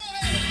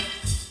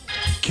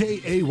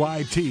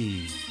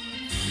KAYT.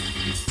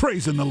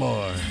 Praising the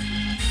Lord.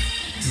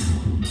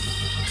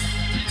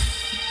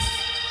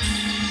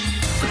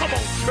 Come on,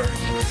 church.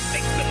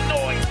 Make some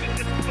noise in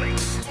this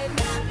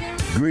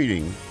place.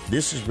 Greeting.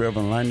 This is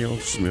Reverend Lionel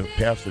Smith,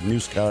 pastor of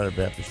New Scholar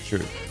Baptist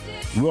Church.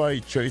 We are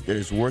a church that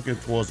is working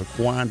towards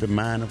acquiring the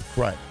mind of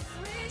Christ.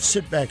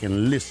 Sit back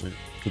and listen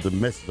to the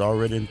message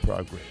already in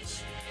progress.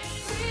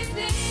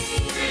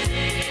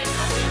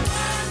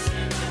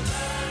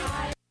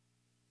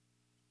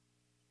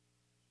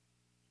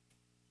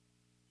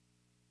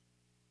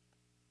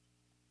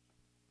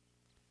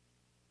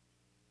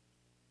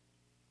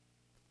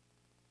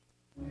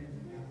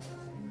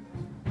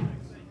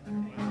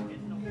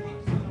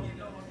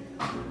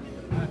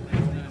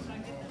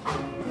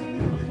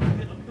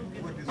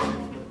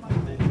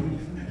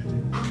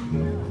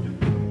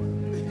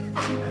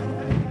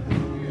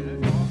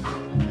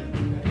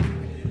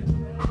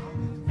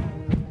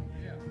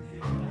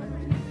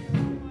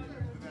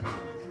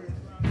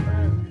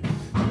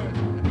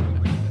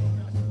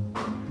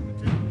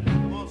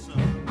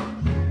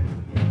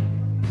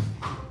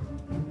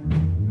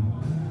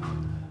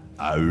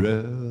 I'd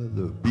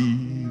rather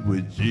be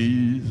with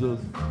Jesus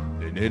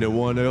than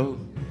anyone else.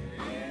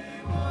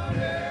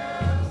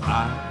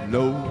 I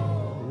know.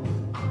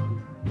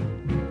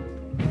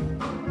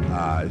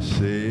 I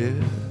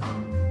said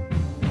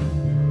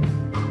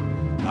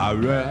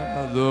I'd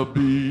rather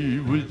be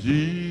with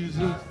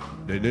Jesus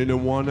than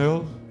anyone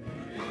else.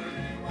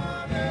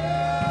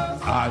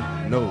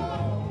 I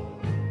know.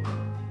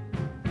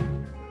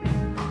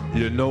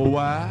 You know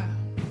why?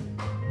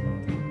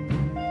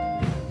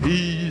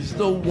 He's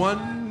the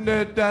one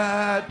that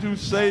died to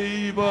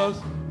save us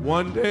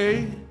one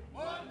day.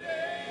 One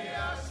day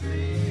I'll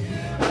see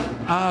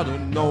him. I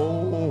don't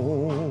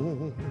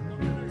know.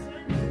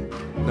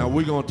 Now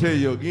we're going to tell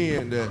you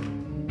again that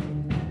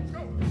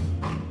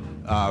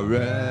I'd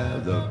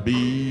rather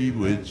be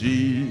with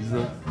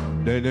Jesus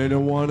than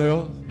anyone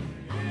else.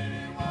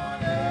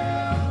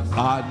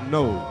 I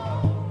know.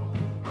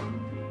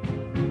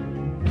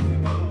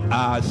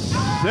 I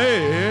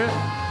said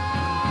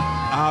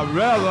I'd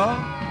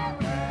rather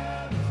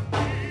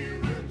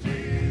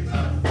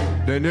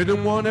than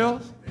anyone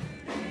else?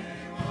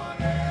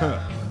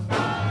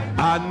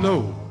 I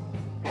know.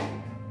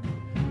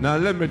 Now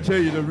let me tell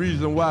you the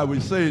reason why we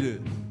say this.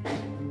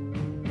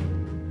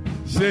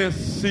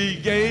 Since he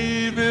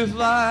gave his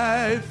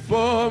life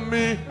for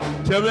me.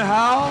 Tell me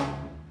how?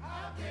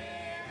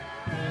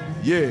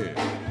 Yeah.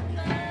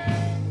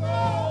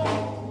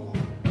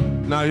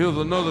 Now here's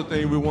another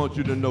thing we want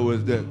you to know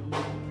is that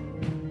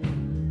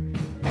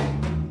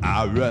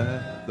I'd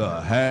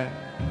rather have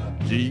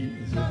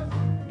Jesus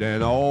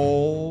than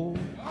all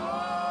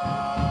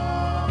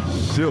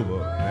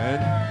silver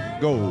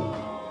and gold.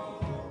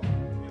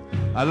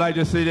 I'd like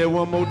to say that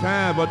one more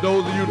time, but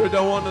those of you that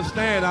don't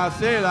understand, I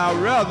said I'd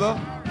rather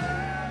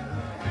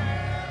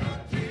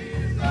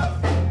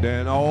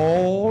than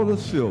all the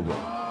silver.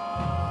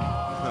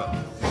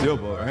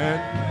 Silver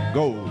and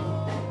gold.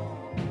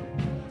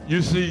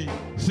 You see,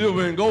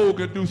 silver and gold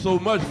can do so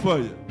much for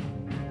you.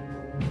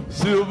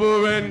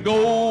 Silver and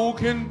gold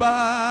can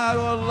buy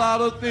a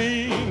lot of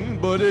things,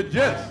 but it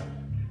just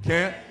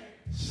can't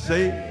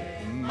save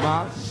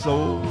my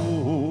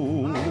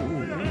soul.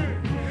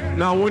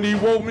 Now, when he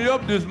woke me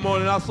up this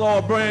morning, I saw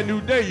a brand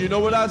new day. You know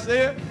what I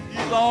said?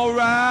 He's all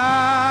right.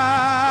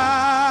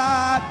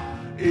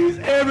 He's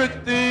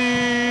everything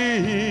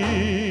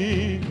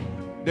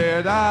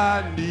that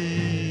I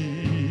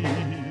need.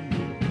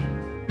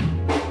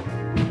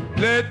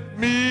 Let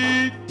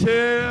me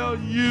tell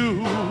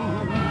you,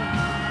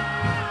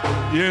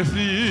 yes,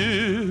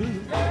 he is.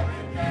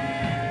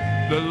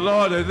 The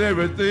Lord is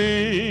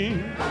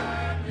everything.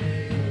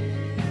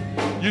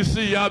 You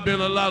see, I've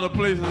been a lot of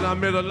places. I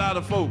met a lot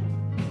of folk.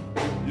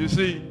 You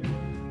see,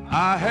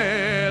 I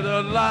had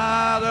a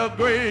lot of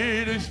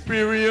great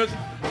experience,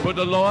 but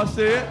the Lord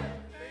said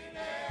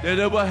that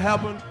it will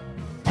happen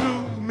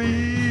to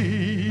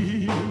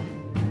me.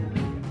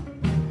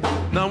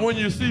 Now, when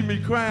you see me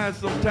crying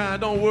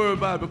sometime, don't worry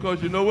about it,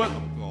 because you know what?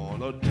 I'm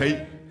gonna take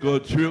a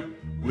trip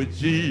with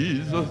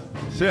Jesus.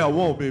 Say I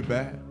won't be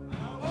back.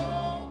 I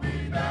won't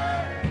be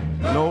back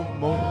no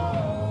more.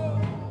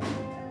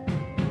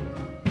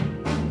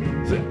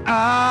 Say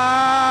yeah.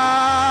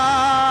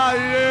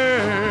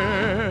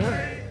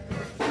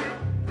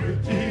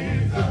 With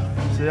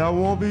Jesus. Say I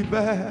won't be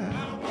back.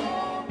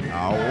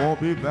 I won't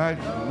be back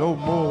no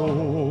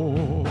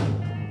more.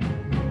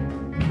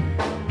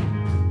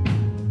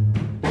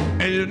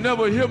 And you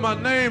never hear my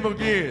name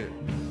again.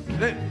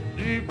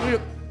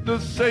 The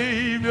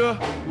Savior,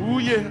 ooh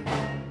yeah.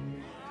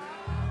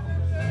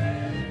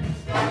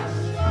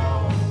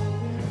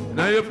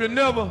 Now if you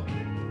never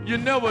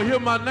hear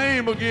my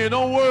name again,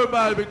 don't worry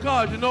about it,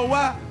 because you know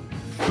why?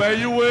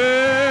 Farewell,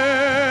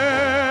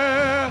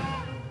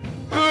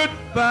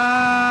 goodbye,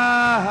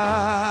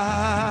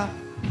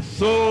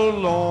 so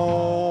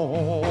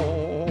long.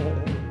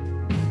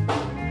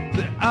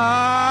 Say,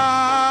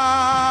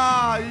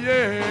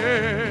 yeah,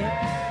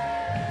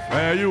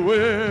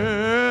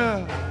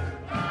 farewell.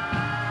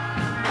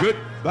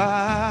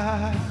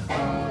 goodbye.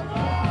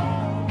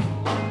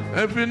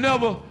 If you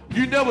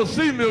never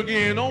see me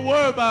again, don't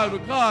worry about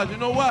it, because you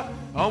know what?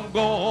 I'm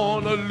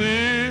gonna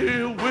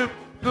live with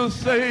the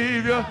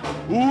Savior,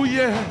 ooh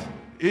yes,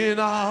 in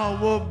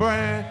our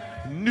brand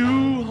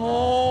new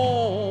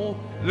home.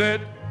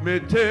 Let me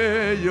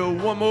tell you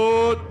one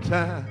more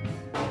time,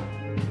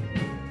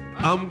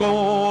 I'm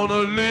gonna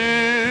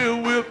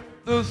live with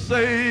the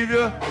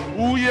Savior,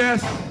 ooh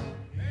yes,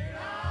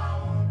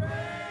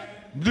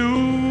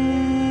 new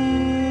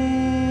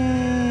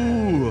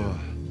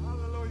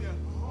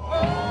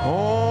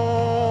home.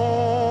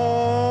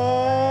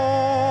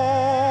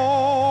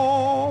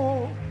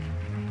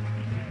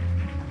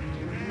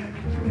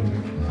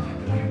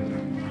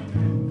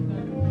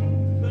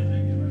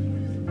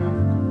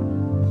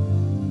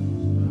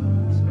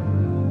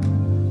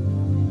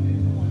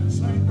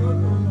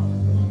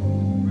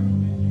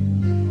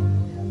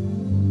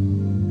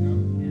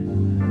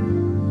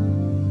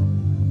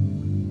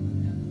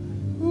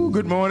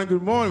 Good morning,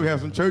 good morning. We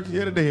have some church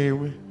here today, ain't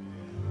we?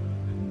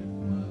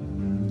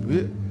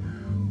 Yeah.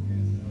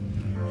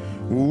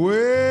 Well,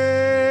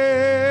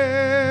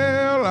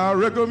 I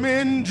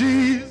recommend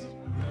Jesus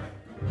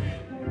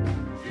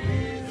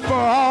for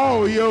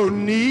all your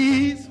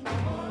needs.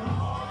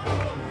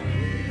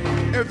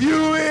 If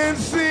you in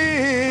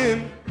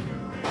sin,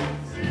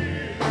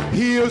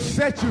 he'll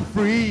set you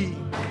free.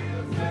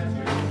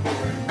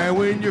 And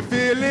when you're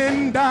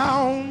feeling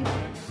down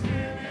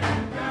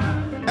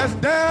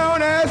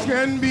as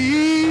can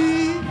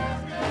be,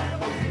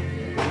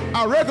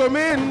 I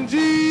recommend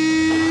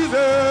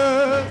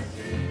Jesus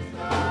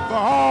for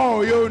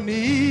all your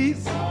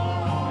needs.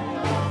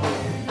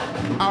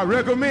 I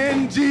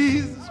recommend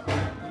Jesus.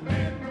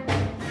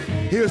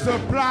 He'll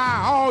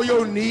supply all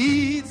your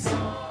needs.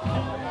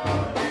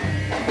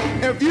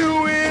 If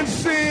you in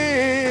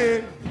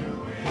sin,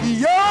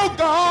 your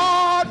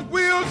God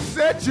will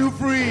set you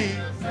free.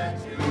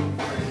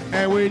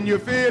 And when you're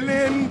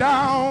feeling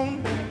down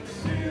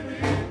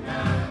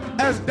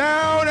as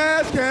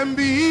can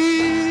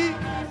be,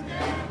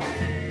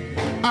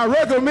 I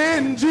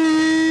recommend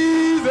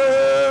Jesus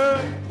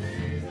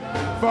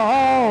for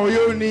all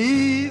your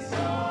needs.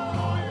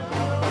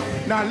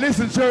 Now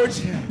listen,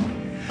 church,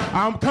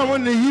 I'm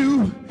coming to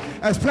you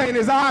as plain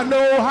as I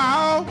know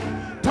how,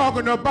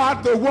 talking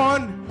about the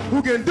one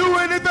who can do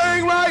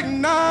anything right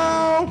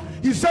now.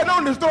 He's sitting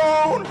on his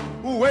throne,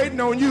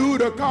 waiting on you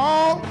to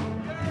call.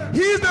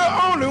 He's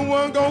the only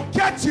one gonna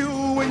catch you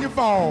when you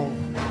fall.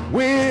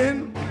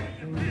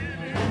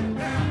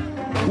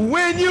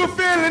 When you're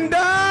feeling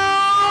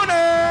down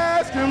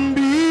as can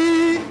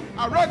be,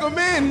 I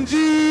recommend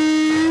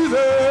Jesus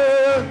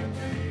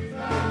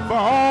for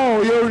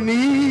all your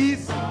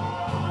needs.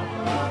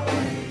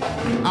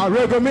 I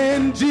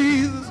recommend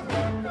Jesus.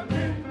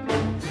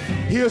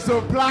 He'll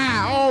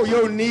supply all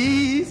your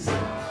needs.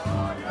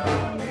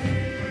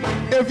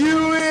 If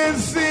you in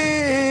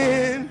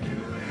sin,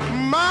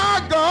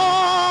 my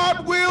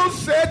God will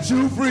set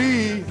you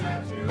free.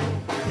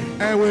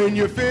 And when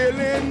you're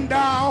feeling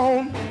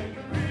down,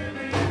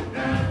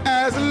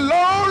 as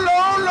low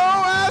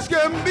as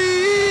can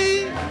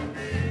be,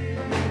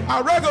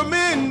 I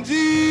recommend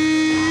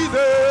Jesus.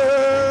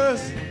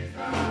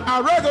 I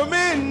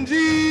recommend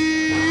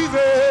Jesus.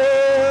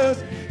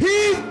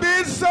 He's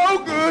been so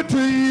good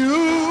to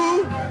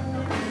you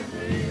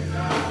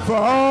for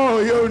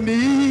all your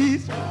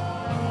needs.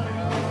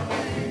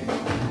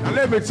 Now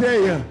let me tell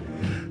you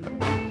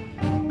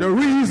the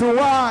reason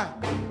why.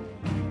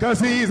 'Cause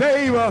he's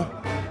able,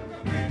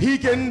 he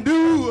can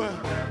do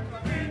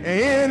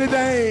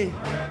anything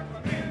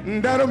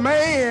that a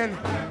man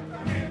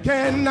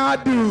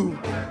cannot do.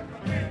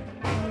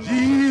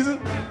 Jesus,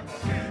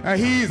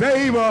 he's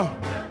able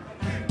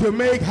to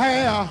make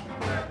hair,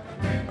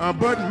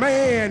 but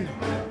man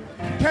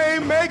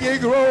can't make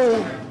it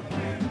grow.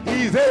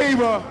 He's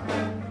able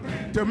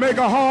to make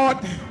a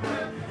heart,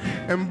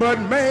 but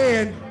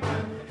man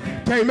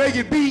can't make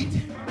it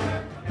beat.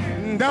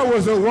 That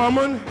was a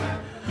woman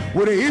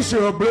with an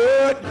issue of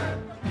blood.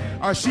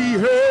 She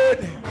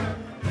heard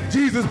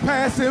Jesus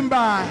passing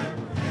by.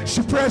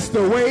 She pressed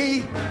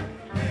away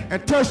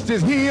and touched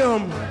his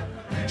hem.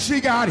 She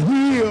got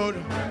healed.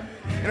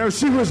 And if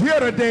she was here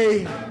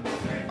today,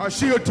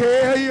 she'll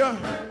tell you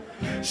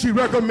she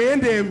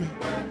recommend him.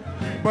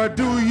 But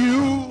do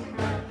you?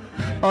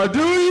 Or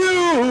do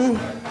you?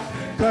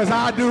 'Cause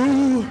I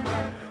do.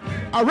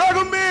 I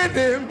recommend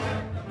him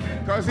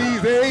 'cause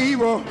he's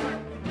able.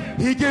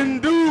 He can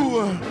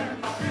do.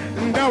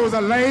 And that was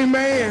a lame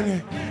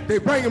man. They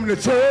bring him to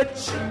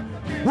church.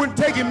 Wouldn't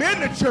take him in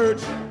the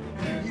church.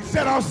 He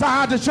sat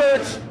outside the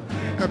church.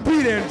 And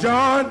Peter and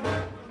John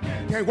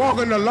came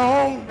walking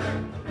along.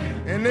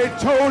 And they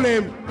told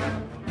him,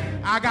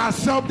 I got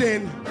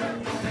something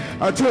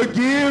to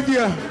give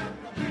you.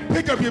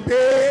 Pick up your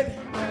bed.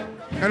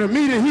 And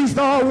immediately he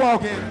started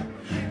walking.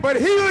 But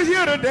he was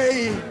here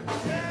today.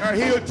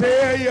 He'll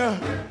tell you,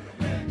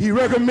 he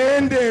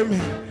recommend him.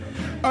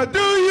 Do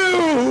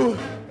you?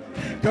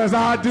 'Cause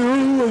I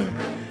do.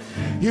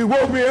 He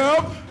woke me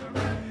up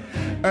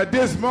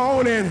This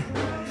morning,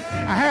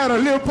 I had a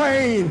little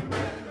pain,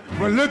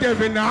 but look at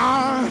me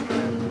now.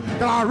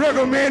 Can I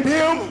recommend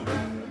him?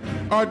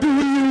 Or do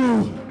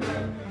you?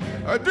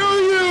 Or do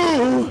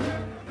you?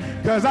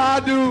 Because I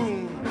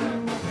do.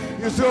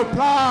 You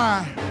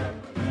supply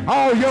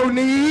all your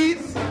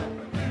needs.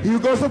 You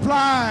go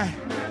supply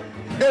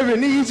every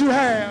need you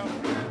have.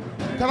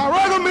 Can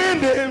I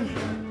recommend him?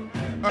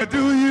 Or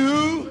do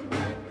you?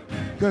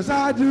 Because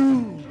I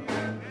do.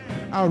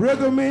 I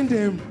recommend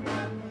him.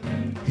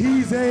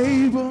 He's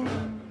able.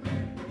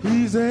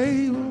 He's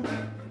able.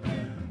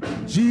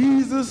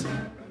 Jesus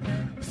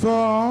for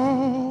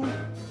all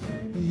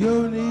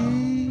your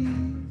needs.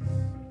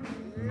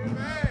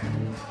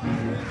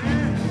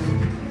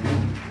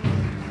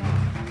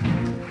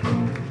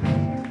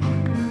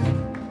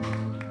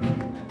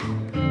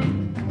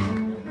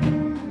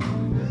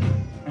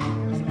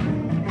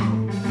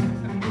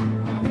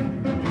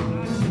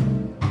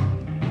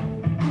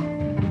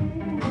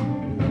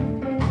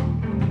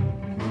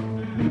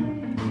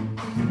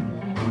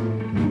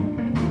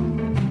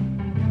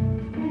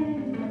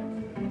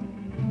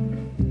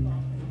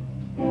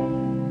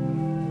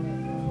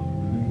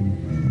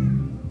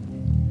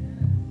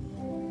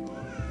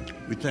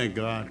 Thank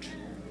God.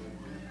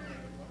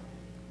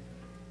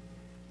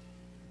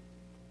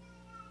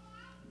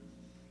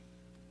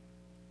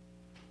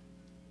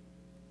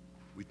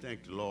 We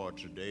thank the Lord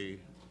today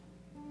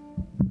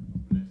for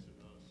blessing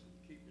us and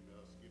keeping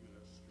us, giving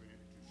us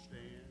strength to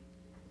stand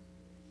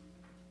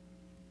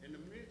in the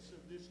midst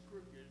of this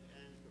crooked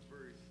and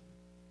perverse.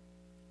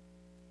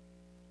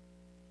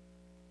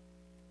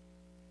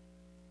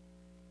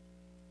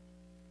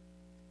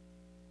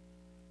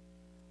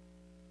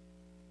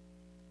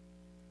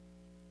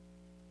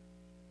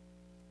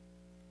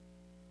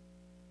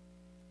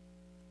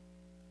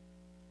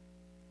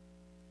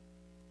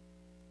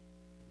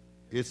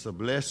 It's a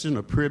blessing,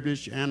 a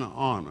privilege, and an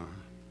honor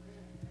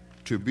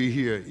to be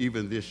here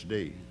even this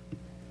day.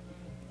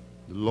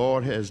 The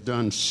Lord has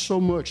done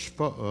so much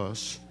for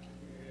us,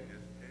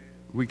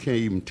 we can't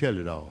even tell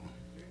it all.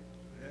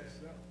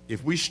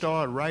 If we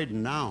start right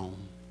now,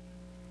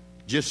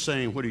 just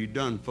saying what He's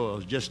done for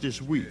us just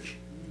this week,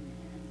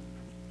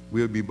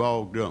 we'll be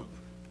bogged up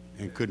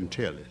and couldn't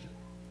tell it.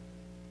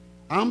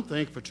 I'm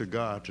thankful to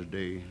God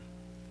today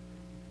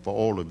for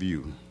all of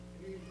you.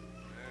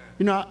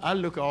 You know, I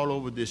look all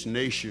over this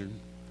nation,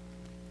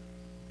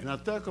 and I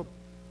think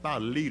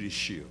about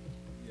leadership.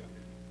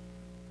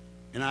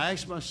 And I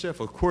ask myself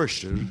a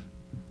question,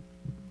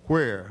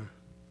 where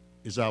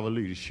is our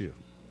leadership?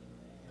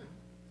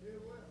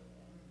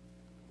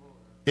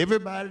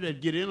 Everybody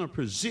that get in a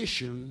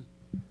position,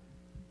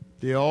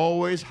 they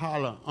always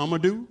holler, I'ma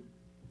do,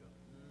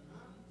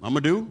 I'ma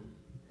do,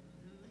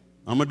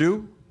 I'ma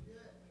do.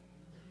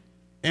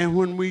 And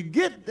when we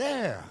get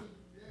there,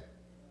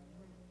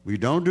 we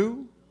don't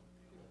do.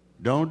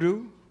 Don't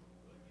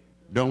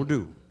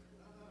do.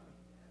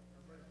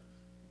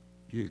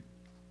 You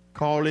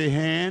call their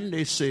hand,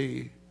 they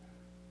say,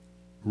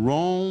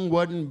 Rome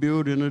wasn't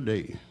built in a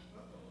day.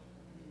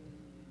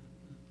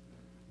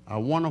 I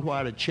wonder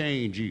why the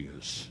change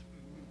is.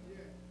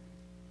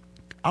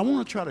 I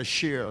want to try to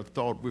share a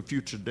thought with you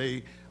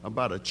today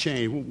about a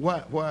change.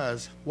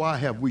 Why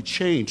have we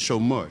changed so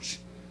much?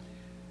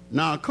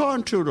 Now,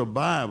 according to the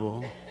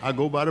Bible, I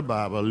go by the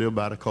Bible, I live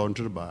by it according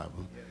to the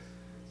Bible.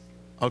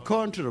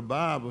 According to the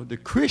Bible, the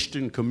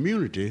Christian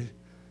community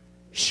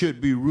should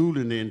be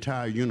ruling the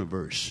entire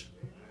universe.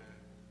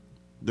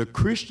 The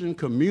Christian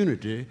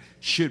community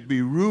should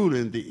be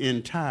ruling the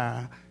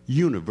entire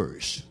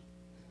universe.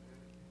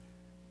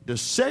 The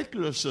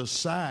secular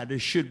society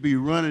should be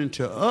running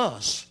to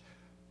us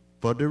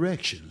for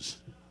directions.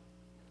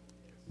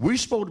 We're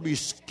supposed to be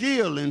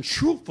skilled and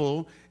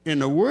truthful in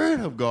the Word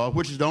of God,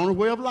 which is the only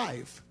way of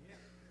life,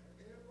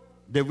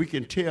 that we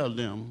can tell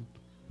them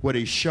what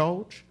they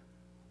shout,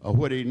 or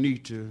what they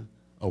need to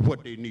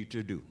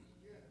do.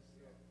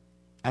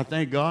 I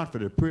thank God for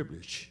the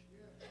privilege.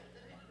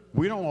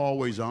 We don't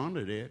always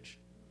honor that,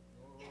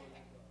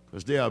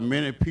 because there are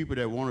many people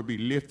that want to be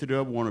lifted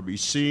up, want to be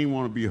seen,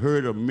 want to be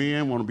heard of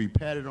men, want to be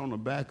patted on the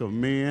back of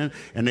men,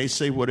 and they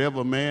say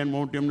whatever man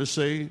wants them to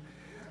say.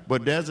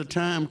 But there's a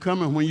time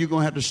coming when you're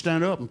going to have to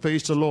stand up and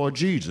face the Lord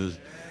Jesus.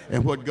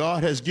 And what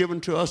God has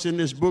given to us in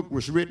this book,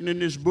 was written in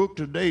this book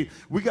today,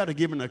 we got to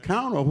give an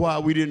account of why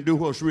we didn't do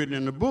what's written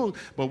in the book,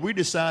 but we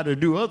decided to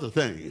do other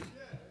things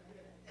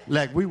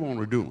like we want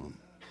to do them.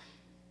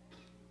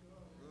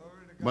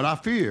 But I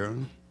fear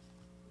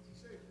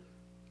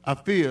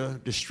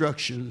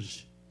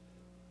destructions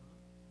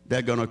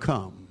that are going to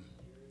come,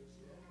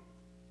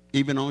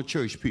 even on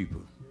church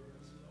people.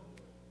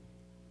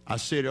 I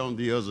said on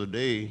the other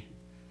day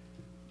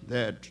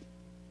that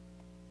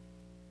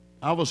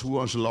I was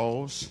once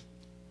lost,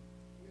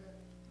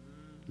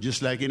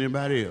 just like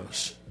anybody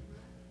else.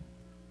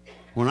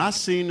 When I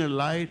seen the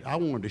light, I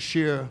wanted to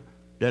share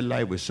that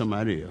light with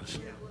somebody else.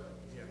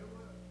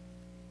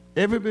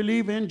 Every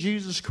believer in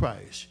Jesus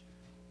Christ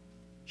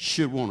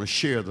should want to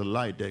share the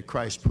light that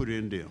Christ put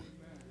in them.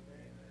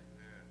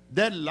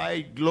 That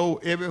light glow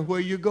everywhere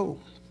you go.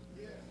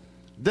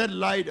 That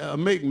light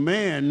make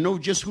man know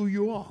just who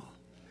you are.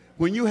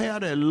 When you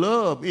have that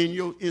love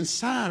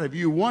inside of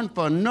you, one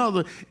for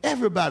another,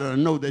 everybody will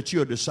know that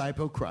you're a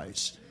disciple of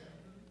Christ.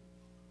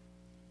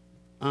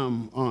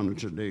 I'm honored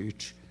today.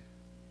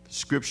 The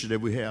scripture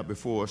that we have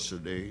before us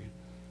today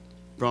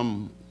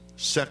from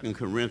 2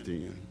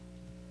 Corinthians,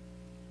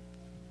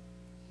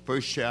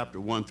 first chapter,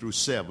 1 through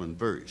 7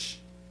 verse.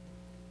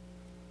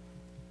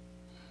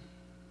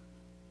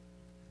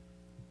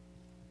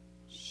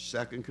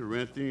 Second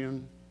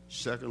Corinthians,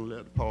 second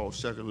letter, Paul's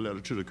second letter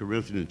to the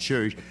Corinthian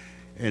church,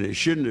 and it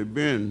shouldn't have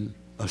been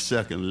a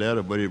second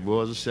letter, but it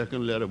was a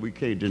second letter. We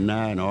can't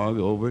deny and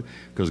argue over it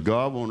because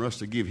God wants us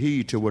to give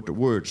heed to what the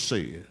Word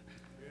said.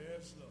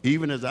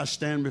 Even as I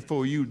stand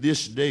before you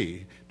this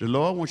day, the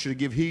Lord wants you to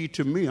give heed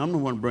to me. I'm the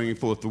one bringing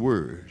forth the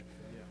Word.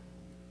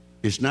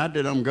 It's not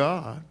that I'm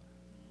God,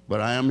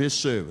 but I am His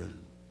servant.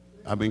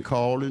 I've been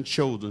called and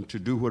chosen to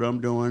do what I'm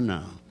doing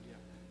now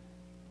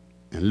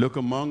and look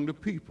among the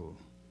people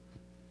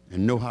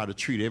and know how to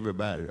treat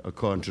everybody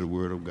according to the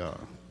Word of God.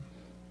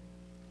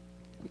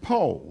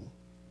 Paul,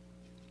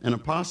 an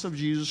apostle of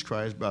Jesus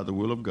Christ by the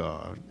will of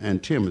God,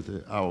 and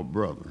Timothy, our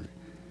brother,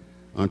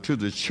 unto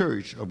the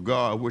church of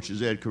God which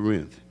is at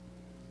Corinth,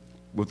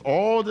 with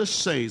all the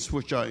saints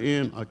which are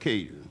in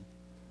Achaia,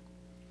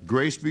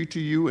 grace be to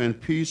you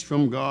and peace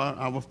from God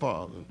our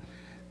Father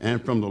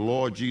and from the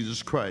Lord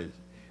Jesus Christ.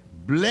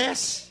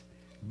 Blessed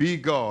be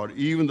God,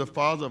 even the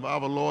Father of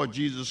our Lord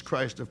Jesus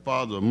Christ, the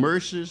Father of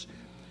mercies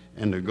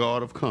and the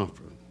God of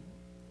comfort,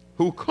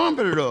 who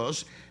comforted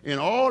us in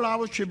all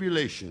our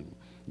tribulation,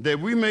 that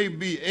we may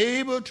be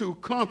able to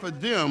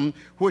comfort them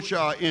which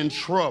are in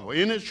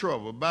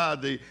trouble, by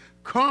the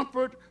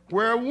comfort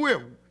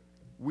wherewith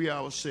we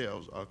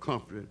ourselves are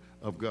comforted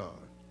of God.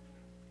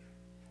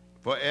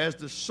 For as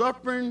the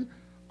suffering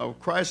of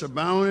Christ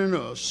abounded in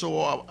us, so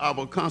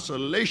our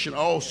consolation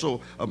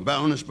also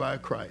aboundeth by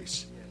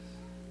Christ.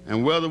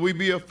 And whether we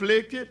be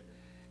afflicted,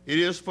 it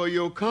is for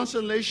your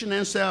consolation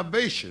and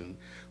salvation,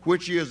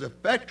 which is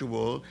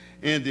effectual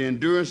in the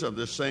endurance of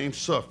the same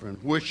suffering,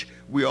 which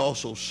we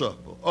also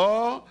suffer.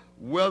 Or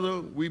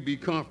whether we be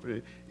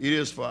comforted, it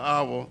is for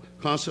our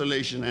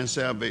consolation and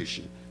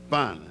salvation.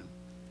 Finally,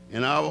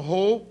 and our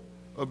hope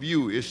of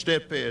you is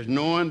steadfast,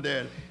 knowing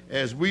that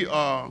as we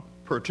are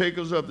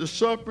partakers of the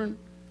suffering,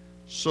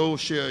 so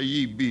shall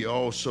ye be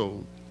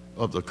also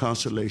of the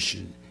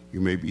consolation.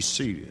 You may be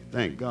seated.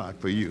 Thank God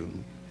for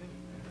you.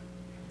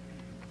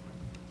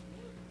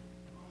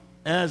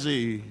 As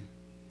the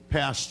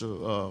pastor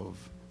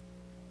of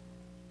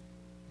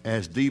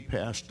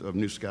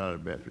New Scholar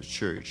Baptist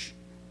Church,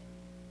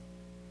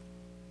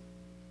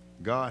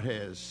 God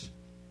has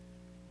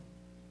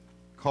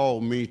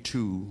called me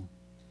to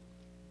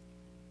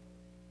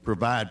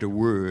provide the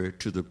word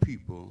to the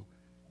people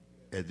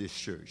at this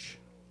church.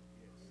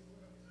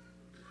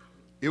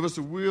 It was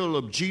the will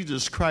of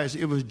Jesus Christ.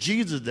 It was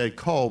Jesus that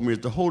called me.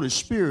 It's the Holy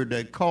Spirit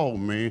that called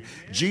me.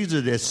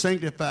 Jesus that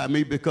sanctified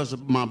me because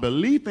of my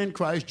belief in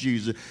Christ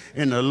Jesus.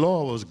 And the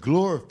Lord was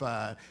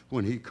glorified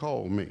when he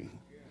called me.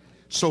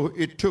 So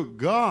it took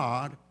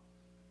God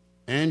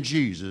and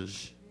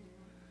Jesus.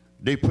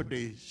 They put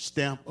their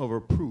stamp of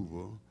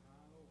approval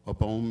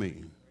upon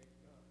me.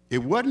 It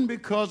wasn't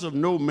because of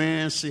no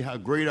man see how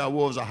great I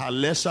was or how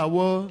less I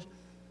was,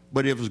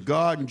 but it was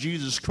God and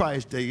Jesus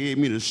Christ that gave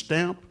me the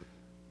stamp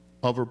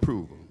of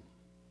approval.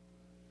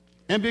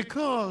 And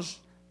because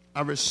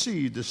I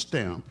received the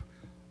stamp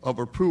of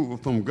approval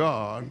from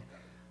God,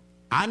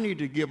 I need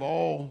to give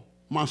all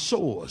my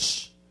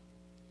source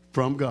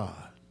from God.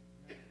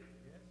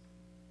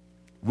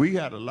 We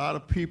got a lot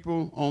of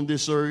people on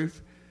this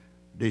earth.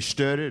 They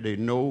study, they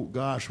know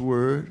God's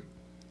word,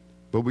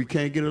 but we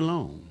can't get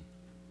along.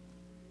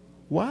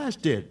 Why is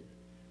that?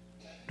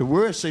 The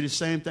word say the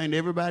same thing to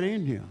everybody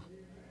in here,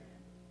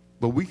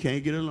 but we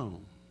can't get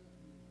along.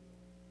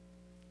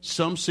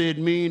 Some said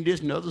mean this,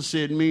 and others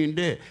said mean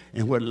that.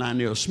 And what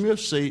Lionel Smith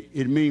say,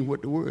 it mean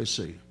what the word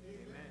say. Amen.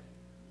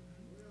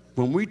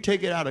 When we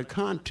take it out of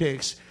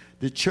context,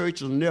 the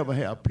church will never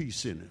have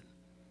peace in it.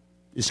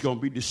 It's going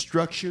to be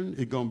destruction.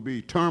 It's going to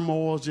be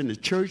turmoils in the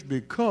church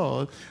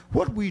because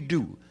what we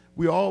do,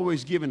 we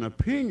always give an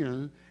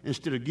opinion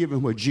instead of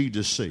giving what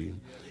Jesus said.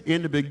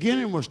 In the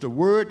beginning was the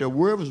Word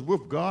was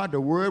with God, the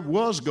Word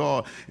was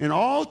God. And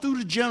all through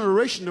the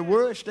generation, the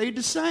Word stayed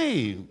the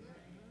same.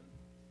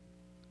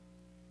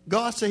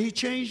 God said he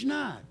changed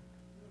not.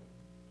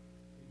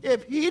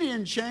 If he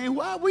didn't change,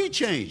 why are we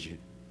changing?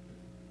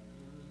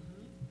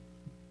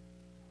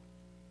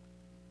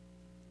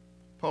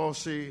 Paul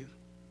said,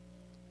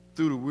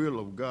 through the will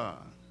of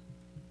God,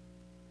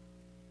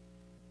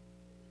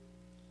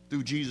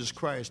 through Jesus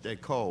Christ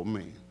that called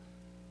me,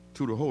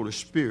 through the Holy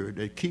Spirit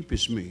that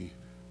keeps me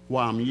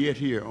while I'm yet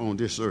here on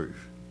this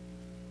earth,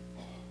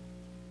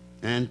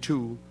 and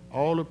to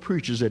all the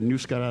preachers at New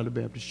Scott Olly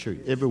Baptist Church,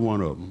 every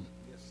one of them.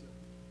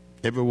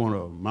 Every one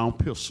of them, Mount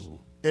Pistol,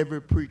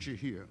 every preacher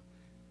here,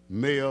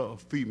 male or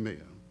female,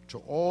 to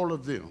all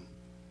of them,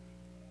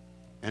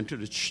 and to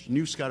the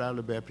New Scott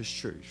Olly Baptist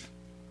Church.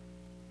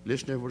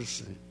 Listen to what it's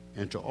saying.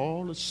 And to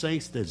all the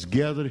saints that's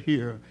gathered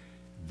here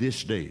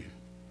this day,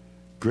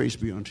 grace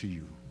be unto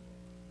you.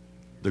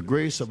 The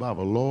grace of our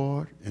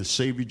Lord and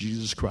Savior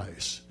Jesus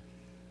Christ.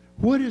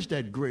 What is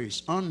that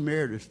grace?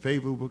 Unmerited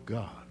favor with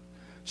God.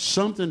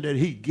 Something that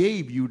he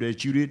gave you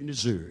that you didn't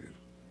deserve.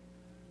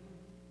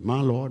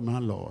 My Lord, my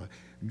Lord.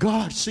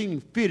 God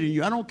seen fit in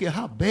you. I don't care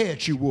how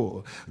bad you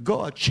were.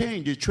 God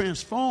changed you,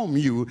 transformed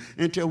you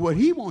into what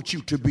he wants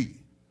you to be.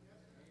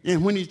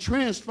 And when he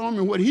transforms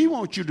you what he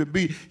wants you to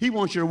be, he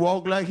wants you to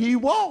walk like he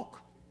walk.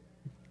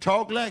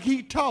 Talk like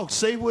he talks.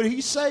 Say what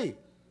he say.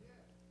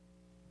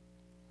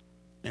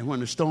 And when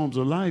the storms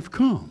of life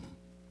come,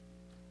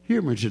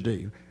 hear me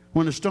today.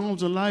 When the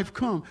storms of life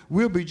come,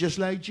 we'll be just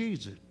like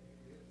Jesus.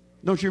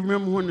 Don't you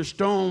remember when the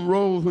storm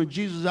rose when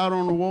Jesus was out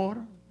on the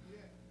water?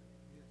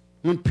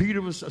 When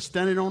Peter was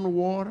standing on the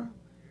water,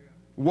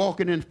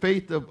 walking in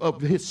faith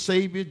of his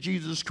Savior,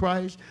 Jesus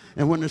Christ.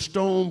 And when the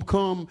storm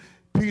come,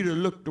 Peter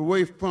looked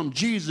away from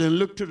Jesus and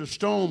looked to the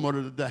storm or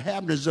the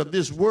happenings of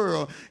this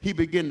world. He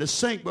began to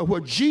sink. But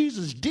what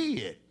Jesus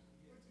did,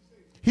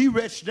 he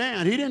reached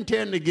down. He didn't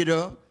tell him to get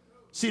up.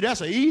 See,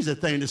 that's an easy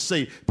thing to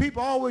say.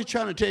 People always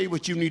trying to tell you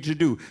what you need to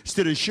do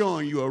instead of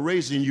showing you or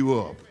raising you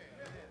up.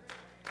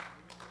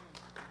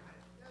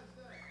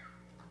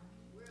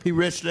 He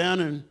reached down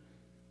and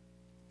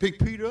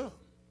picked Peter up.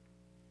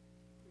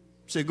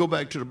 Said, go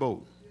back to the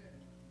boat.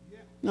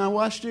 Now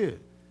watch this.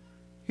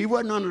 He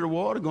wasn't under the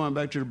water going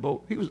back to the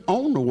boat. He was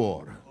on the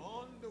water.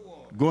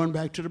 Going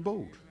back to the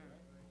boat.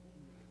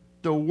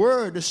 The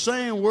word, the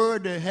same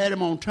word that had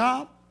him on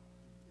top,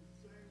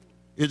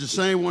 is the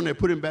same one that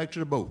put him back to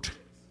the boat.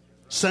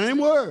 Same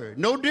word,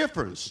 no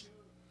difference.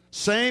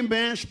 Same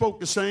man spoke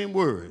the same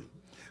word.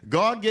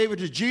 God gave it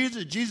to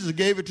Jesus. Jesus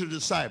gave it to the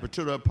disciples,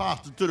 to the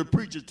apostles, to the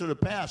preachers, to the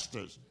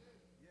pastors.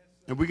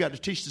 And we got to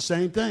teach the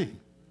same thing.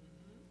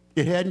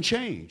 It hadn't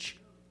changed.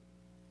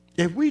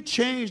 If we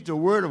change the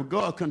word of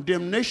God,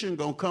 condemnation is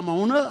going to come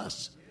on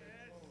us.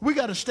 We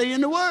got to stay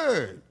in the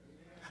word.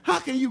 How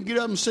can you get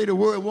up and say the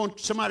word, want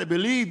somebody to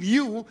believe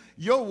you,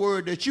 your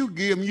word that you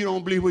give them, you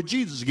don't believe what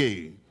Jesus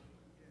gave?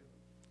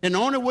 And the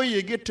only way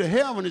you get to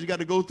heaven is you got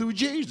to go through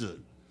Jesus.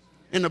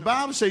 And the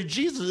Bible says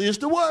Jesus is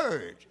the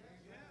word.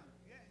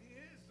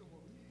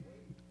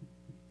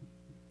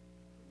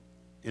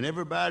 And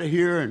everybody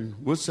here in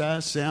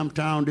Woodside,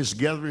 Samtown, this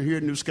gathering here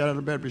at New Scott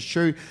Olly Baptist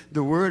Church,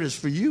 the word is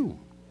for you.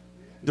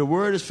 The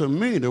word is for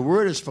me. The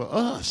word is for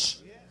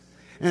us.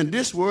 And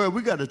this word,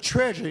 we got to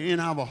treasure in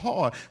our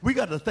heart. We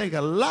got to think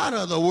a lot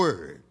of the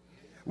word.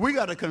 We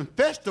got to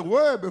confess the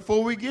word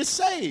before we get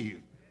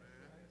saved.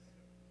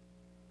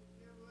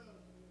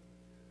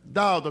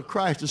 Thou the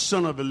Christ, the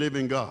Son of the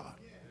living God.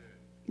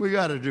 We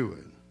got to do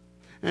it.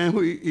 And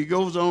he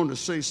goes on to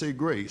say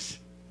grace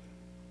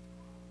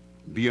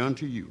be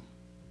unto you.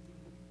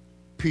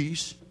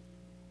 Peace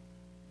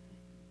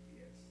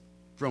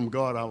from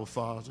God our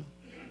Father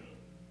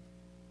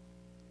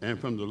and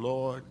from the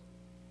Lord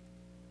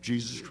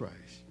Jesus Christ.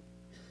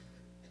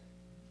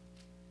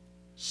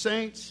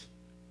 Saints,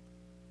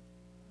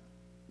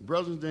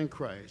 brothers in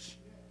Christ,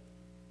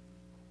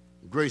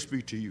 grace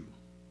be to you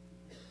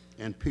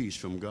and peace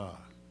from God,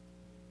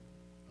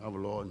 our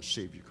Lord and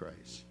Savior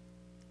Christ.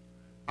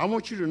 I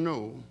want you to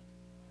know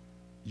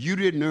you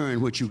didn't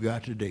earn what you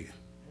got today.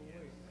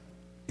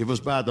 It was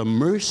by the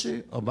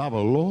mercy of our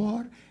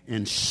Lord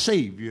and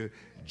Savior,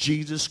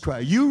 Jesus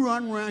Christ. You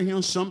run around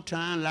here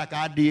sometime like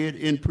I did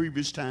in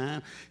previous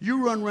time.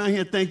 You run around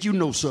here and think you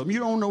know something. You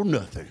don't know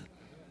nothing.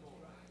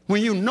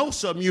 When you know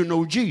something, you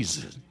know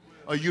Jesus.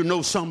 Or you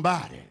know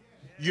somebody.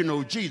 You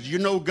know Jesus. You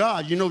know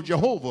God. You know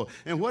Jehovah.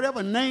 And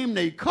whatever name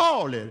they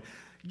call it,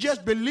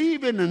 just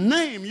believe in the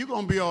name, you're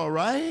going to be all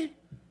right.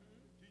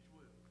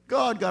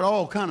 God got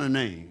all kind of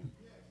names.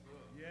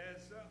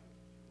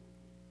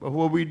 But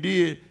what we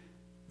did,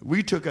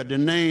 we took out the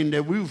name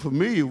that we were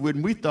familiar with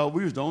and we thought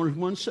we was the only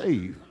one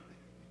saved.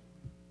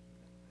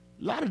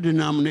 A lot of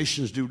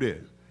denominations do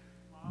that.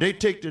 They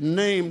take the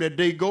name that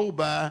they go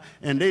by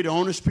and they the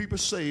only people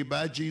saved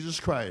by Jesus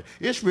Christ.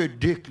 It's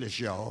ridiculous,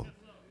 y'all.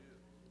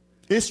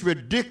 It's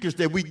ridiculous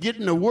that we get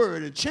in the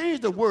word and change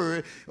the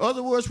word. In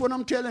other words, what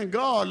I'm telling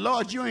God,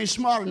 Lord, you ain't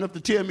smart enough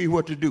to tell me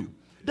what to do.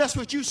 That's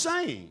what you're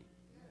saying.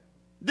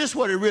 This is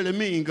what it really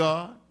means,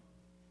 God.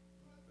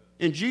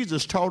 And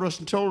Jesus taught us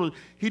and told us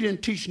he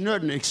didn't teach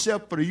nothing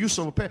except for the use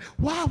of a parable.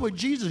 Why would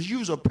Jesus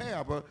use a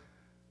parable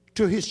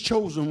to his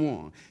chosen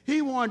one?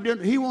 He wanted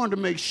to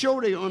make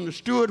sure they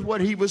understood what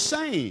he was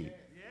saying.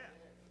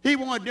 He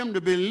wanted them to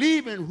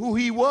believe in who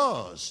he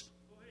was.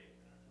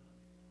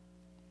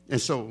 And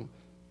so,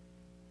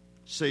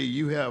 say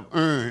you have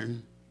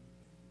earned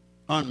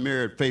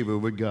unmerited favor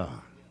with God.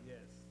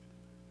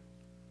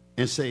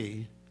 And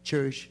say,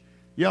 church,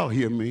 y'all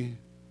hear me?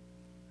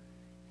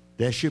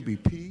 There should be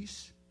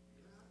peace.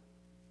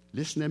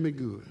 Listen at me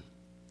good.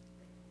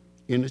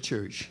 In the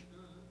church.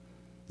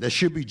 There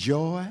should be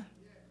joy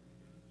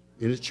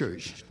in the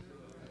church.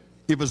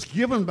 It was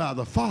given by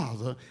the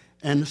Father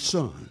and the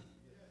Son.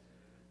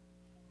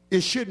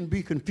 It shouldn't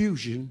be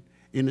confusion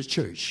in the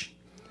church.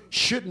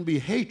 Shouldn't be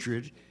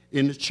hatred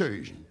in the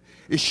church.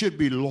 It should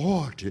be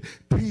loyalty,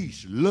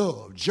 peace,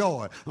 love,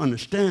 joy,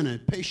 understanding,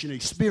 patient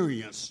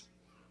experience.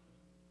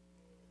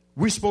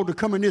 We're supposed to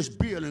come in this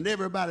building,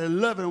 everybody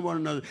loving one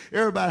another,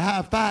 everybody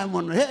high-fiving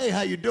one another. Hey,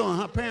 how you doing?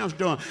 How parents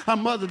doing? How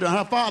mother doing?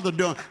 How father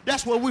doing?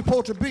 That's what we're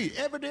supposed to be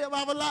every day of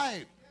our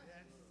life.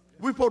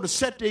 We're supposed to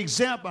set the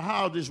example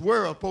how this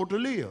world is supposed to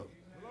live.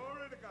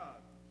 Glory to God.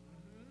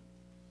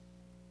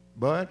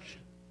 But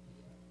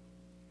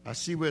I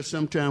see where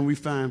sometimes we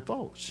find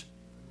faults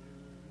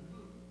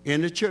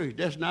in the church.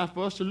 That's not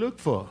for us to look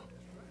for.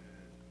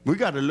 We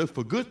got to look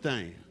for good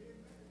things.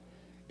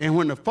 And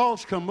when the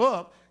faults come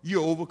up,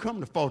 you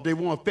overcome the fault. They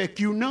won't affect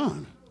you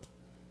none.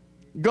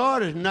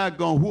 God is not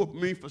going to whoop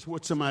me for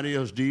what somebody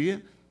else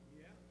did.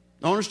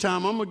 The only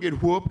time I'm going to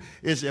get whooped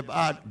is if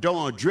I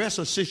don't address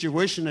a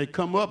situation that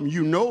come up and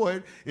you know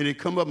it, and it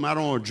come up and I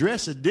don't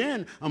address it,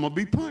 then I'm going to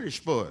be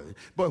punished for it.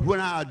 But when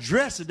I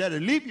address it, that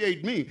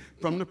alleviates me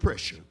from the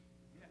pressure.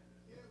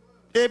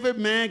 Every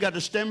man got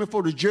to stand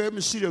before the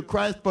judgment seat of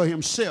Christ for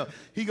himself.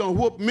 He going to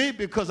whoop me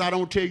because I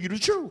don't tell you the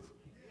truth.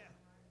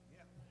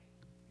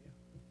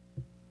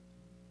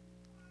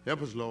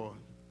 Help us, Lord.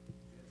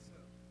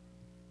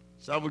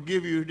 So I will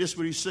give you, this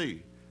what he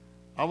say.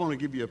 I want to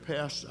give you a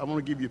pastor. I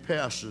want to give you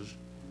pastors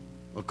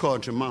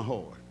according to my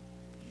heart,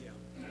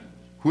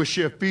 which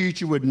shall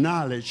feed you with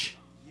knowledge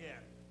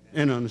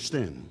and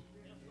understanding.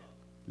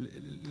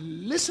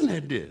 Listen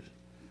at this.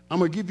 I'm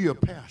going to give you a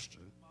pastor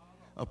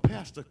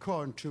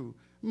according to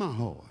my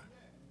heart.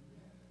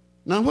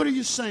 Now, what are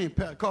you saying,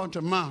 according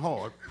to my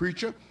heart,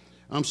 preacher?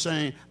 I'm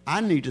saying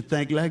I need to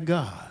think like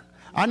God.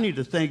 I need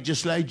to think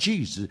just like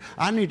Jesus.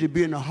 I need to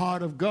be in the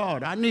heart of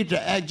God. I need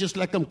to act just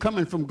like I'm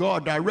coming from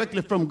God,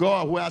 directly from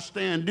God, where I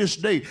stand this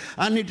day.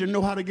 I need to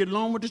know how to get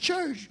along with the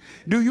church.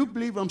 Do you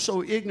believe I'm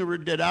so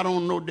ignorant that I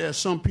don't know that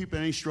some people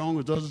ain't strong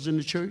as others in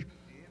the church?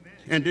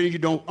 And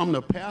then I'm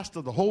the pastor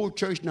of the whole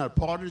church, not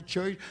part of the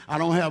church. I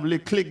don't have a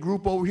little clique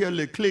group over here, a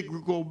little clique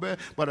group over there,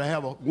 but I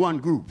have one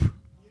group.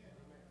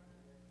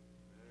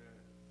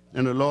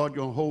 And the Lord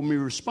going to hold me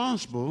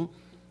responsible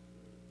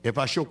if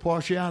I show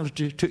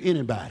partiality to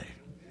anybody.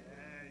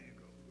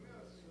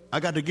 I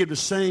got to give the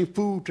same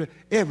food to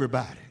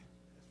everybody.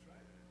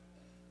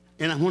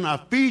 And when I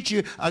feed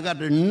you, I got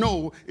to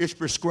know it's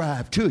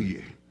prescribed to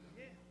you.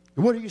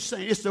 What are you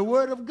saying? It's the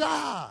word of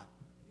God.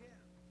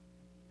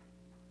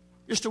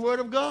 It's the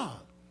word of God.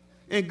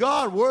 And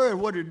God's word,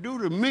 what it do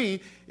to me,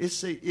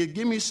 it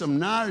give me some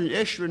knowledge,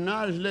 extra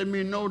knowledge, let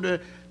me know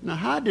that. Now,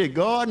 how did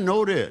God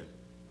know that?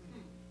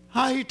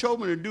 How he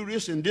told me to do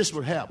this and this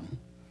would happen.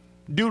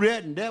 Do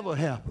that and that would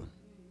happen.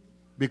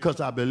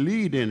 Because I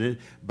believed in it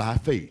by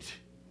faith.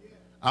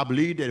 I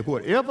believe that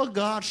whatever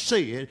God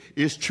said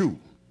is true.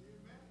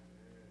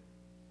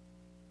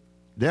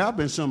 There have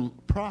been some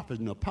prophets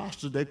and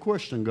apostles that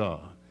question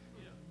God.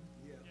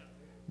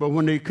 But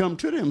when they come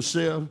to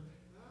themselves,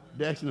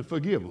 they ask them to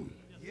forgive them.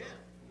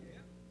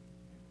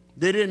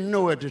 They didn't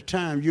know at the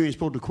time you ain't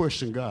supposed to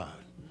question God.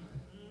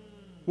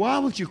 Why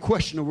would you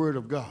question the word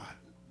of God?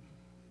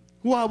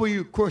 Why would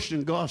you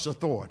question God's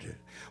authority?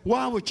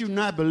 Why would you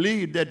not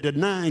believe that the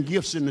 9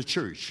 gifts in the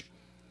church,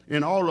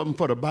 and all of them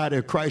for the body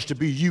of Christ to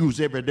be used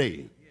every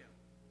day?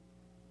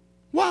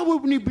 Why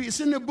wouldn't you be?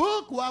 It's in the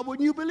book. Why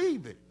wouldn't you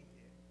believe it?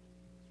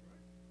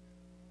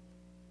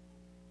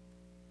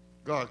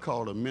 God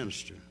called a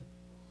minister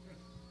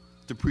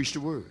to preach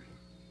the word.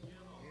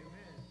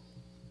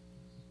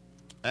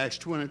 Acts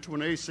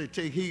 20:28 say,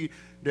 take heed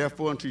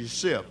therefore unto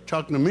yourself.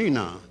 Talking to me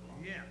now.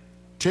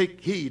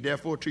 Take heed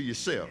therefore to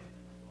yourself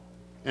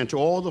and to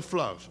all the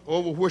flocks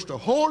over which the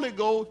Holy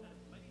Ghost,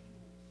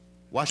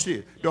 watch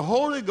this, the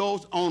Holy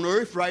Ghost on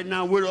earth right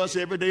now with us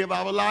every day of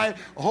our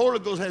life, the Holy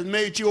Ghost has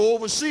made you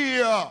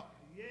overseer.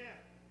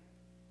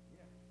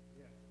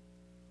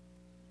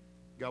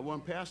 Got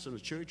one pastor in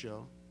the church,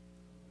 y'all.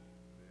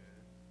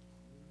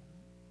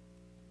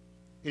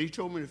 And he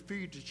told me to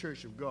feed the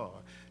church of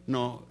God.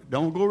 No,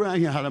 don't go around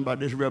here hollering about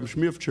this Reverend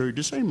Smith church.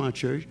 This ain't my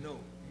church. No.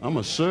 I'm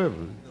a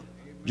servant. No.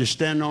 Just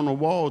standing on the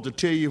wall to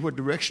tell you what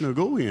direction to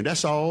go in.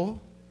 That's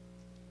all.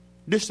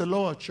 This is the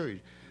Lord's church.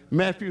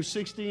 Matthew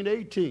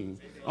 16:18.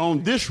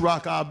 On this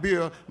rock I'll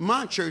build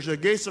my church. The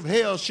gates of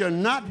hell shall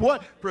not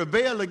what?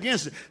 Prevail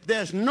against it.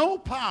 There's no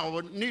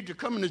power need to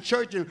come in the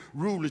church and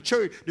rule the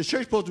church. The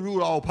church is supposed to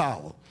rule all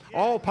power.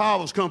 All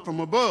powers come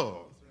from above.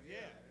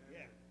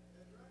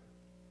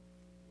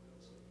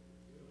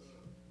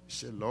 He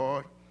said,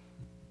 Lord,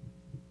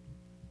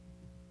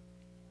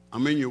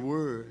 I'm in your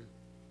word,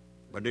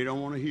 but they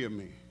don't want to hear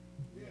me.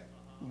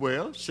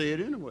 Well, say it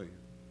anyway.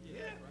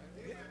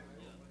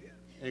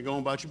 And go on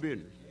about your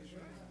business.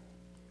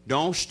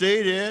 Don't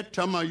stay there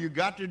talking about you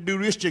got to do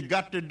this, you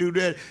got to do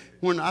that.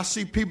 When I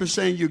see people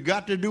saying you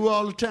got to do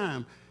all the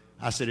time,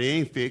 I said, they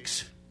ain't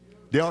fixed.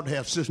 They ought to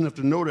have sense enough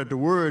to know that the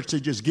word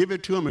says just give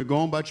it to them and go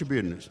on about your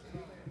business.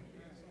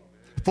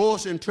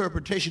 False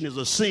interpretation is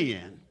a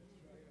sin.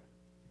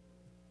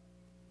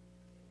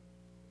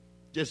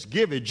 Just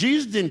give it.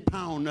 Jesus didn't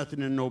pound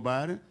nothing in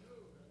nobody.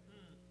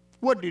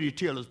 What did he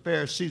tell us?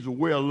 Pharisees were a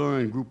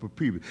well-learned group of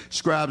people.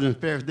 Scribes and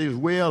Pharisees, they were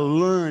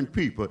well-learned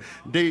people.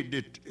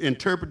 They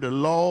interpret the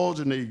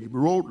laws and they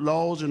wrote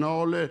laws and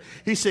all that.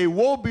 He said,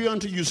 woe be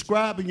unto you,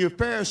 scribe and you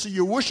Pharisee.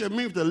 You worship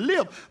me with the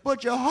lip,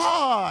 but your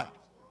heart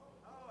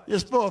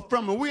is far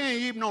from me. We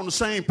ain't even on the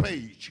same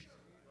page.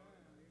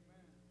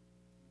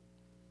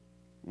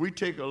 We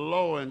take a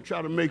law and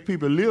try to make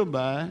people live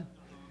by it,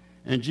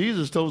 and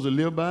Jesus told us to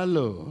live by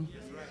love.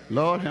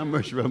 Lord have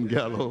mercy, Reverend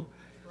Gallo.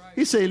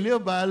 He said,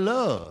 live by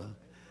love.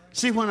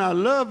 See, when I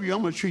love you,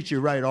 I'm going to treat you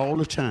right all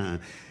the time.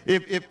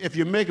 If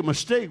you make a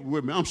mistake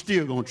with me, I'm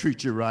still going to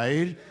treat you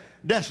right.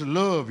 That's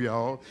love,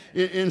 y'all.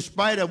 In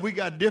spite of we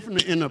got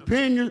different in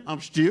opinion, I'm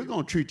still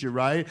going to treat you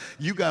right.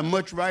 You got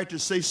much right to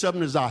say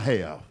something as I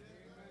have.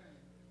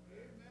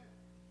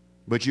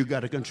 But you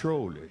got to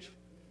control it.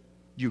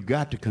 You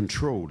got to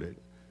control it.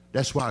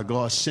 That's why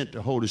God sent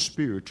the Holy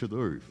Spirit to the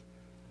earth,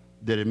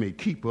 that it may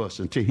keep us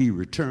until he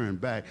return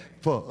back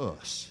for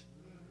us.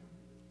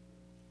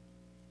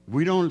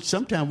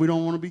 Sometimes we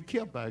don't want to be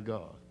kept by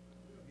God.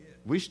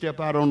 We step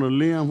out on a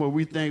limb where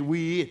we think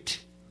we it.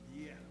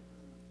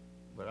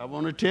 But I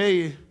want to tell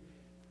you,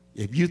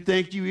 if you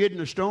think you it and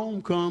a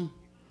storm come,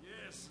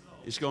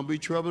 it's going to be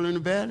trouble in the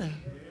valley.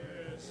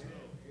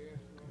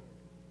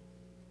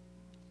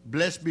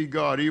 Blessed be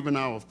God, even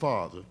our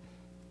Father,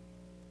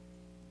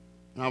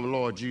 our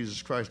Lord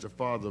Jesus Christ, the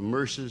Father of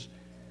mercies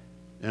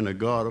and the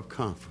God of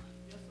comfort.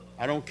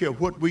 I don't care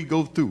what we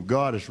go through,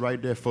 God is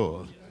right there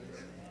for us.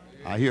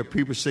 I hear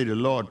people say the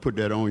Lord put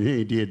that on you. He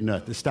ain't did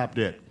nothing. Stop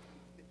that.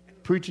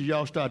 Preachers,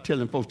 y'all start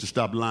telling folks to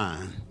stop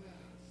lying.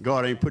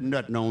 God ain't putting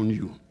nothing on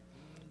you.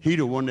 He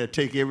the one that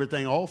take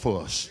everything off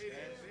of us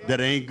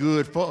that ain't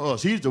good for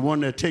us. He's the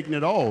one that taking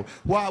it all.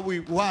 Why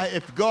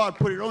if God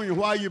put it on you,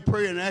 why are you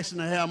praying and asking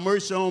to have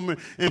mercy on me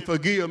and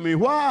forgive me?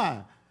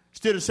 Why?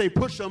 Instead of say,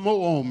 put some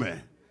more on me.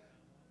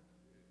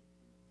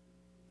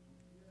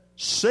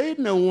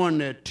 Satan the one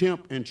that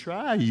tempt and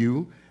try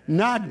you,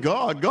 not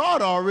God.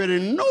 God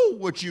already know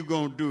what you're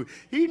going to do.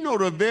 He know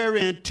the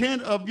very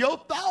intent of your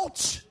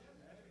thoughts.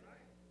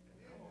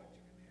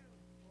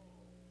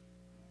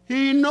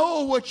 He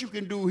know what you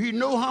can do. He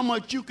know how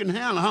much you can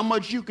handle, how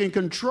much you can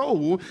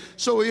control.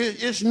 So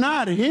it's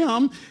not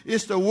him.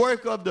 It's the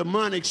work of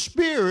demonic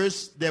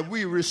spirits that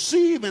we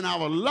receive in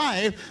our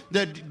life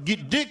that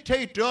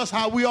dictate to us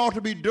how we ought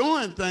to be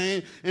doing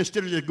things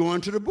instead of just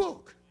going to the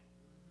book.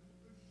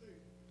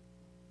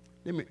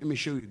 Let me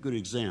show you a good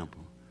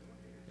example.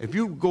 If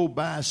you go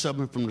buy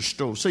something from the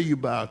store, say you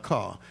buy a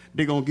car,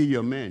 they're going to give you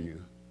a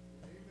manual.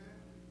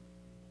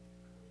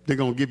 They're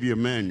going to give you a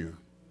manual.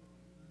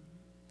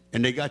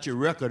 And they got your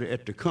record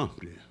at the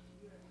company.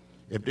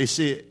 If they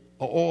say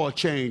an oil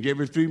change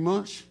every 3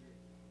 months,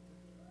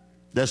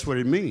 that's what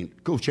it means.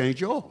 Go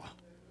change your oil.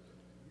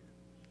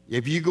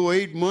 If you go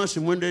 8 months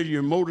and one day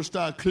your motor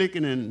start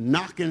clicking and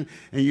knocking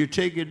and you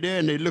take it there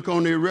and they look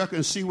on their record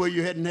and see where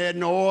you hadn't had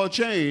no oil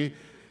change,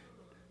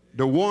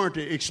 the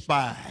warranty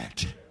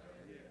expired.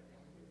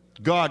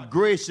 God's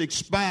grace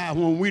expired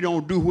when we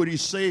don't do what he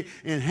say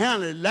and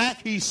handle it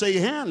like he say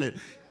handle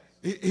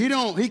it.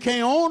 He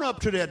can't own up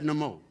to that no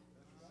more.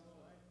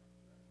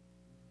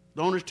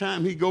 The only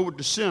time he go with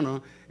the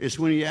sinner is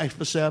when he asks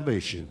for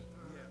salvation.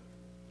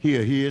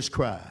 He'll hear his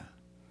cry.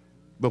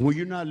 But when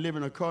you're not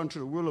living according to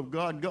the will of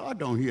God, God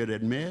don't hear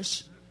that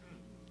mess.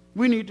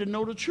 We need to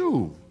know the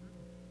truth.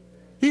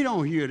 He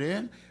don't hear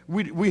that.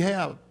 We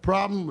have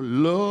problem with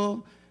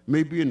love,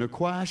 maybe in the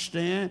choir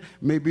stand,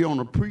 maybe on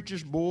the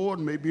preacher's board,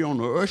 maybe on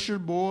the usher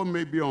board,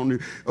 maybe on the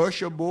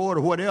usher board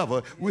or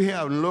whatever. We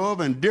have love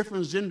and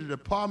difference in the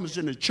departments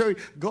in the church.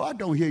 God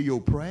don't hear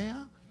your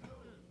prayer.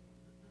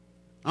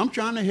 I'm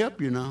trying to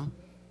help you now.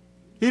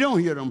 He don't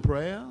hear them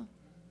prayers.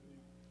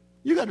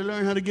 You got to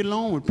learn how to get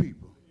along with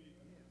people.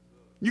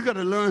 You got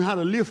to learn how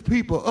to lift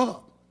people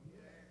up.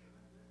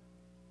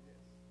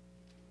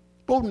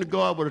 Spoken to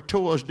God would have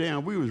tore us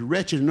down. We was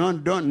wretched and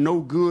undone, no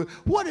good.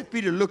 What if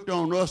he'd have looked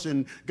on us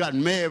and got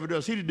mad with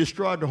us? He'd have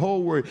destroyed the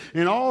whole world.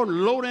 And all the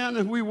low down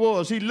as we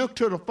was, he looked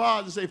to the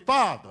Father and said,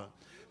 Father,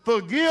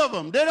 forgive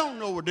them. They don't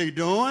know what they're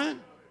doing.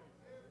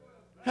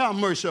 Have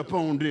mercy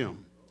upon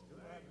them.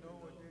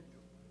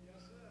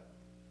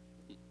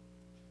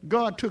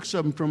 God took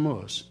something from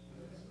us,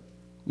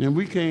 and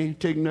we can't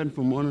take nothing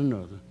from one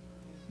another.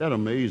 That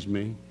amazed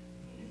me.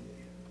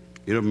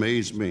 It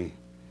amazed me.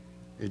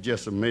 It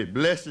just amazed.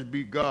 Blessed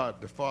be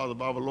God, the Father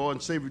of our Lord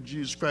and Savior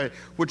Jesus Christ,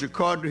 which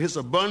according to his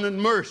abundant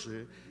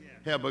mercy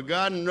have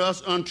begotten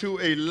us unto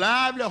a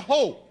lively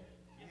hope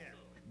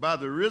by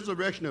the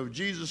resurrection of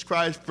Jesus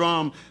Christ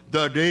from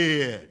the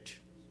dead.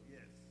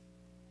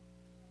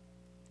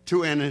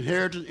 To an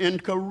inheritance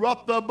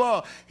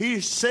incorruptible. He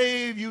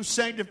saved you,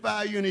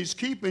 sanctified you, and he's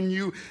keeping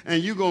you,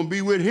 and you're going to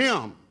be with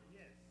him.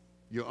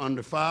 You're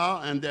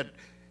undefiled, and that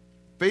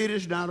fate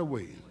is not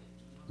away.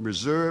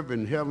 Reserved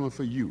in heaven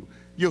for you.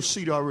 Your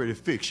seat already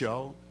fixed,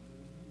 y'all.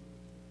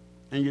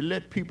 and you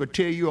let people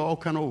tell you all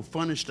kind of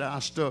funny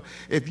style stuff.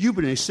 If you've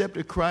been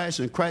accepted Christ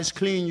and Christ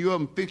cleaned you up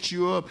and fixed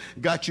you up,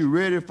 got you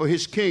ready for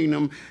his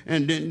kingdom,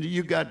 and then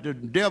you got the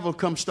devil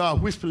come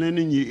start whispering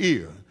in your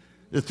ear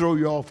to throw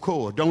you off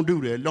course. Don't do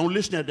that. Don't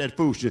listen to that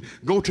foolishness.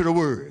 Go to the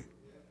word.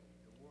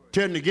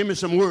 Tell him to give me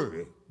some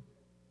word,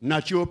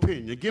 not your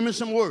opinion. Give me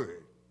some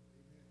word.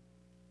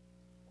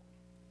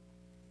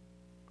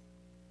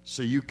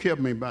 So you kept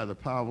me by the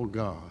power of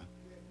God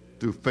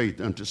through faith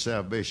unto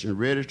salvation,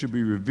 ready to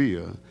be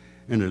revealed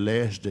in the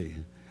last day.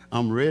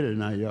 I'm ready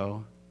now,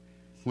 y'all.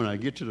 When I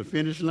get to the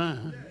finish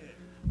line,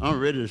 I'm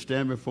ready to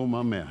stand before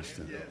my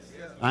master.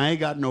 I ain't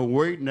got no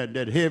weight in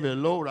that heavy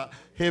load.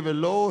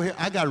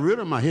 I got rid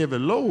of my heavy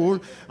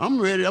load. I'm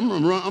ready. I'm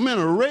in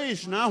a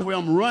race now where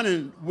I'm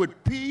running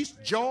with peace,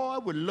 joy,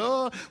 with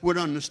love, with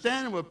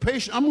understanding, with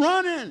patience. I'm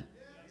running.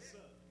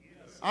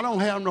 I don't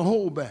have no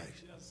holdback.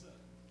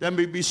 There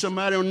may be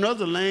somebody on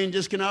another lane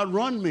just can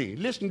outrun me.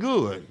 Listen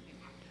good.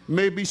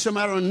 Maybe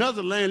somebody on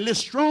another lane less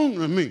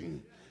stronger than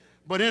me.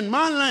 But in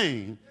my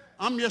lane,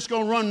 I'm just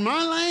going to run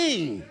my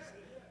lane.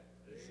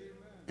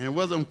 And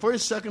whether I'm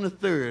first, second, or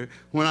third,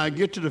 when I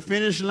get to the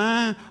finish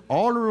line,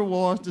 all the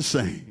rewards the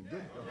same.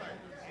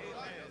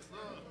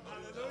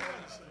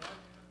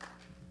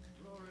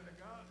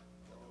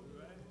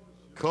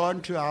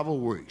 According to our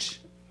works,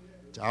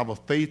 to our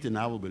faith and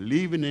our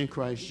believing in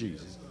Christ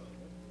Jesus,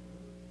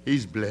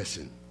 he's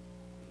blessing.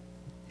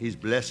 He's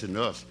blessing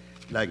us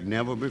like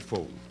never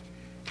before.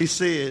 He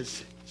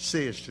says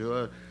to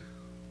us,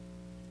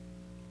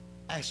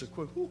 ask a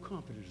question, who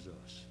comforts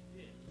us?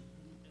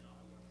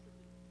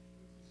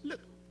 Look,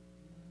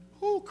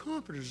 who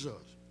comforts us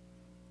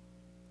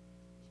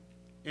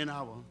in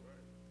our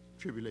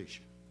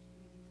tribulation?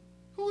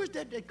 Who is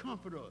that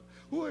comforts us?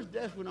 Who is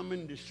that when I'm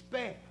in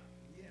despair?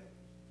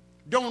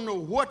 Don't know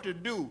what to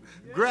do.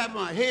 Grab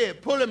my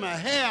head, pulling my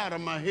hair out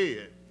of my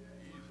head.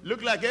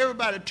 Look like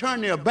everybody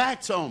turned their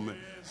backs on me.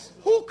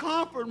 Who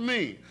comfort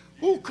me?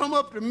 Who come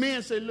up to me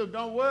and say, look,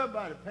 don't worry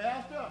about it,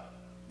 Pastor.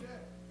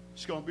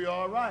 It's going to be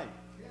all right.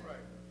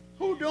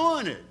 Who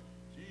doing it?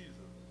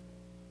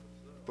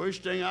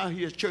 First thing I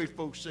hear church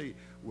folks say,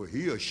 well,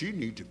 he or she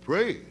need to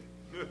pray.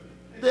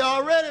 They're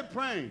already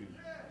praying.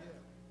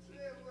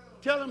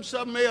 Tell them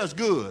something else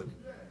good.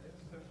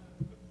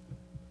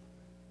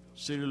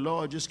 Say the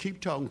Lord, just keep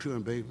talking to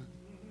him, baby.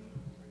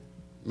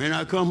 May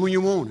not come when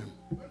you want him,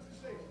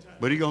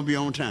 but he's going to be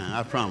on time.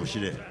 I promise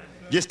you that.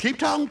 Just keep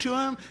talking to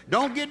him.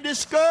 Don't get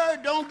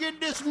discouraged. Don't get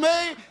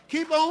dismayed.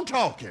 Keep on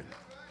talking.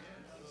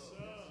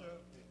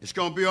 It's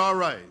going to be all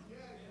right.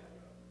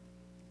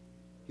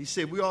 He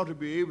said we ought to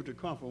be able to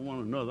comfort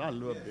one another. I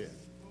love that.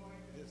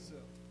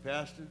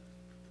 Pastor,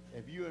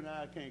 if you and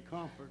I can't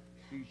comfort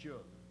each other,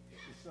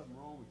 there's something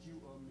wrong with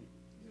you or me,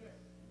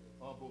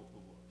 or both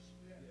of us.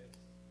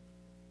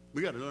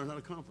 We got to learn how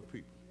to comfort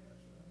people.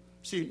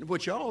 See,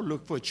 what y'all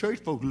look for, church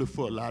folk look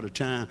for a lot of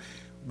time,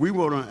 we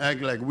want to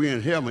act like we're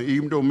in heaven,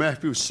 even though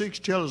Matthew 6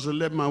 tells us to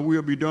let my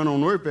will be done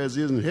on earth as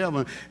it is in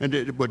heaven.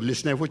 But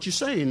listen to what you're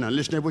saying now.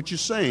 Listen to what you're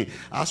saying.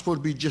 I'm supposed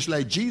to be just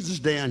like Jesus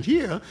down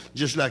here,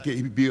 just like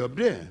he'd be up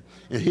there.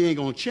 And he ain't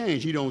going to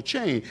change. He don't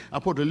change.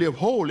 I'm supposed to live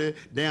holy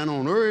down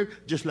on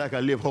earth, just like I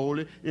live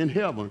holy in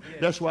heaven.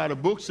 That's why the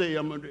book says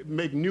I'm going to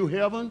make new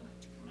heaven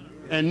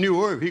and new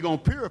earth. He's going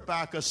to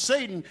purify, because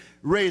Satan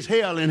raised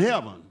hell in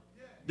heaven.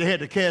 They had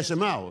to cast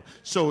him out.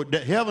 So the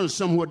heaven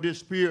somewhat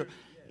disappeared,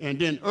 and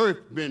then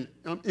earth been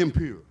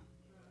impure.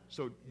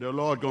 So the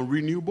Lord going to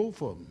renew both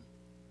of them.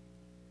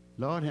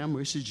 Lord have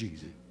mercy,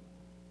 Jesus.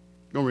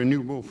 Going to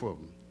renew both of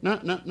them.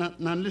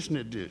 Now listen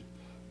to this.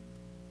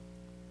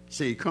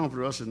 Say,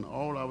 comfort us in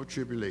all our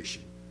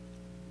tribulation,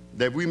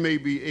 that we may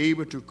be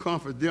able to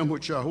comfort them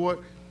which are what?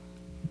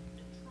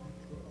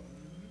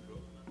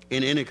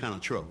 In any kind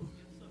of trouble.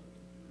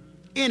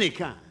 Any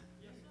kind.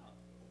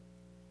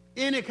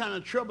 Any kind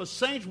of trouble.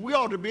 Saints, we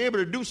ought to be able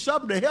to do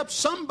something to help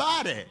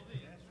somebody.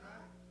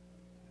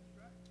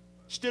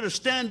 Instead of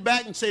stand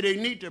back and say they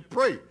need to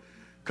pray.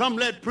 Come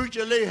let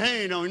preacher lay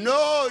hand on you.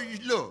 No,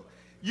 look,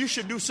 you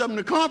should do something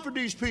to comfort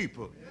these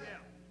people.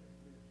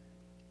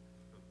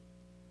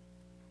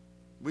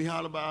 We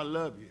holler about, I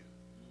love you.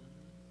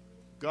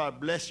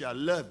 God bless you, I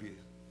love you.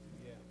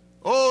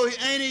 Oh,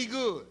 ain't he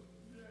good?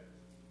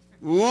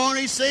 Won't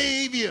he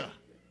save you?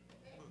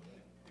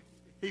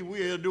 He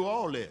will do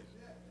all that.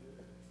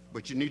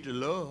 But you need to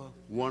love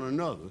one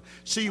another.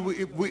 See,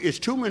 it's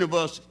too many of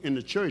us in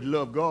the church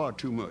love God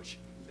too much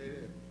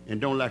and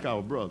don't like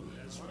our brother.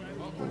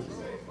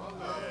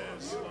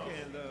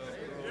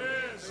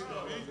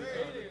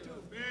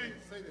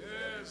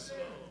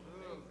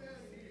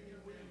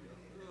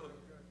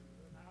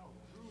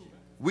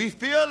 We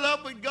fill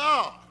up with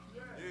God.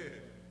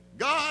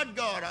 God,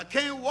 I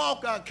can't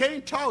walk, I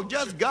can't talk,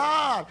 just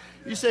God.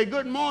 You say,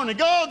 good morning,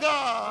 go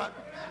God.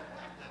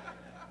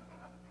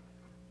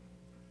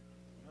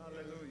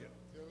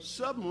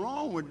 Something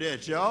wrong with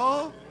that,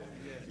 y'all.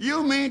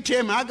 You mean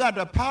tell me I got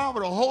the power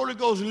of the Holy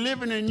Ghost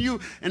living in you,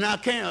 and I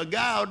can't, a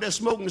guy out there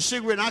smoking a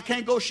cigarette, and I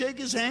can't go shake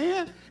his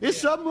hand?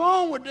 It's something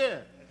wrong with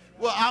that.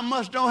 Well, I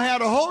must don't have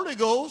the Holy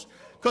Ghost,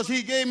 Because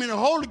he gave me the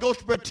Holy Ghost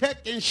to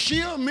protect and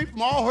shield me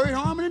from all hurt,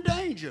 harm, and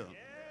danger.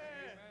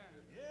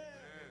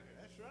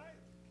 That's right.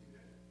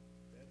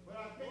 But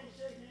I can't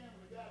shake hands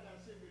with a guy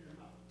that sit in the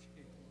mouth.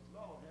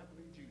 Lord, help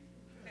me,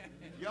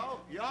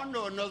 Jesus. Y'all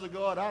know another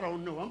God I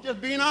don't know. I'm just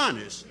being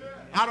honest.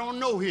 I don't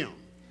know him.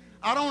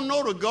 I don't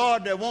know the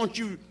God that wants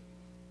you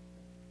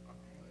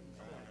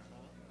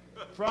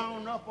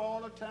frown up all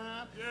the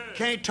time,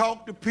 can't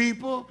talk to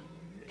people,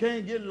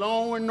 can't get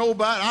along with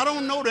nobody. I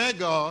don't know that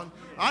God.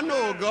 I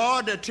know a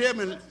God that tell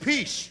me,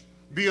 peace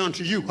be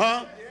unto you,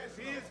 huh?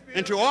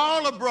 And to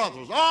all the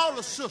brothers, all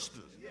the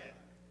sisters.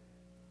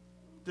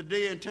 The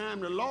day and time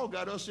the law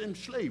got us in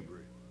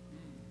slavery.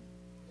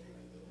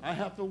 I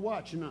have to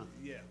watch now.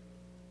 Yeah.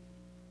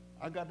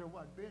 I got to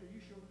watch. Betty,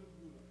 you sure look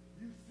good.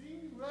 You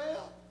see Reb?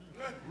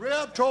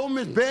 Reb told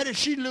Miss Betty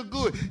she look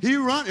good. He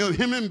run,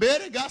 him and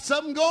Betty got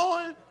something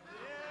going.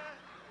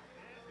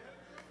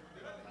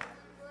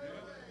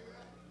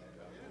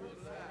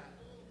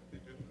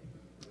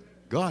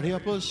 God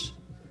help us.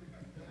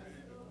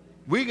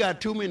 We got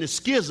too many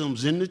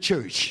schisms in the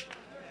church.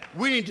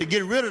 We need to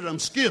get rid of them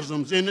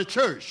schisms in the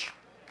church.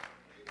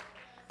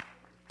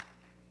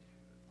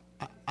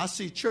 I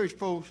see church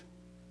folks,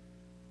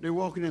 they're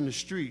walking in the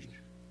street.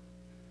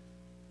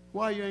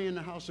 Why you ain't in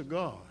the house of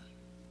God?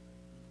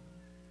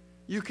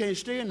 You can't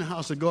stay in the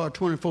house of God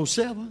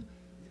 24/7.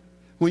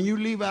 When you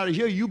leave out of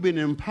here, you've been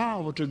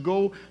empowered to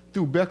go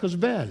through Becker's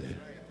Valley.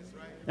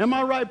 Am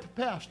I right,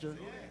 Pastor?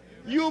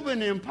 You've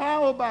been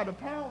empowered by the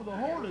power of the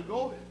Holy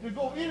Ghost to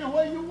go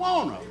anywhere you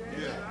want to.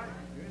 Yeah.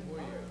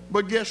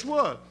 But guess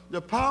what? The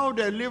power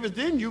that liveth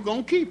in you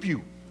going to keep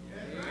you.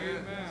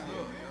 Amen.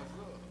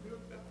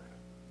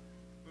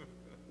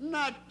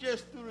 Not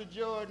just through the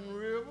Jordan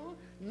River,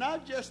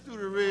 not just through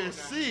the Red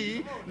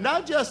Sea,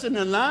 not just in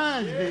the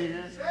lion's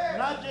den,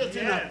 not just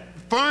in a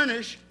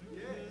furnace.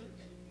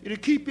 It'll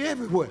keep you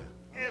everywhere.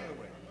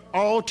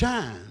 All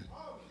time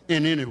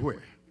and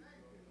anywhere.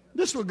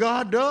 This is what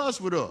God does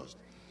with us.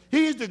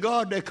 He's the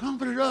God that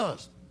comforted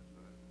us.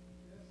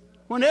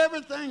 When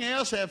everything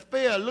else has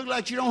failed, look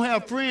like you don't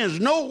have friends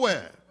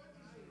nowhere.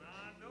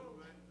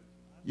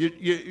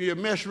 You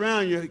mess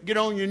around, you get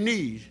on your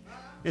knees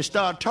and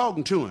start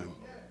talking to him.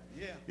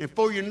 And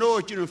before you know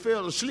it, you done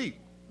fell asleep.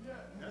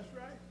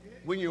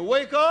 When you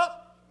wake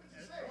up,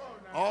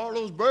 all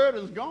those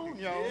burdens gone,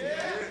 y'all.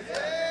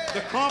 The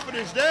comfort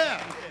is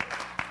there.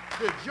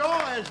 The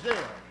joy is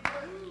there.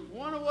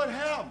 Wonder what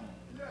happened.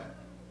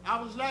 I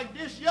was like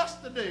this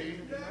yesterday,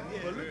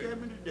 but look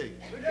at me today.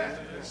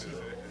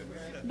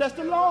 That's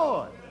the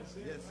Lord.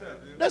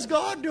 That's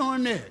God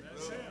doing that.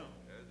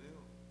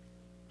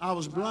 I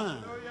was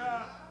blind.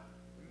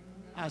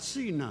 I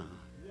see now.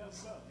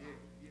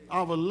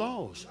 I was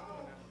lost.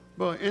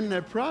 But in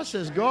that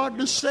process, God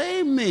done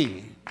saved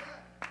me.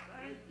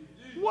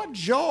 What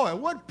joy,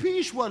 what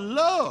peace, what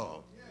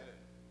love.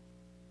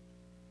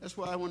 That's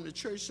why when the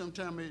church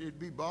sometimes it'd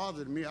be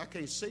bothering me. I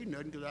can't say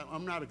nothing because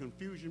I'm not a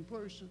confusion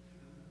person.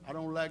 I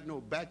don't like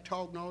no back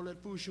talk and all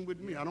that foolishness with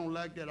me. I don't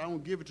like that. I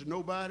don't give it to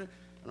nobody, and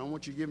I don't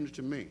want you giving it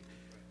to me.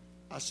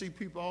 I see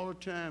people all the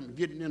time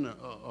getting in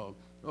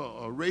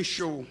a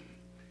ratio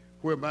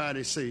whereby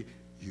they say,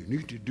 you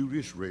need to do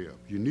this, Rev.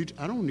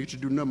 I don't need to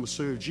do nothing but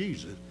serve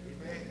Jesus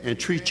and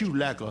treat you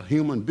like a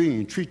human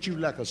being, treat you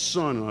like a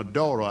son or a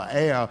daughter or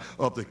heir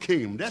of the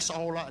kingdom. That's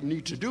all I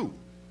need to do.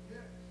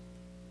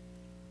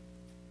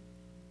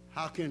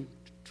 How can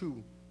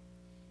two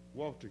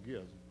walk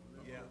together?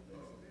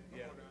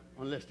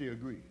 Unless they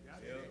agree.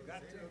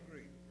 Got to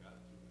agree.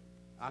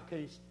 I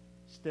can't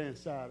stand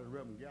side of the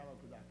Reverend Gallo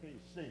because I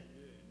can't sing.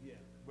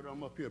 But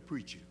I'm up here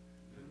preaching.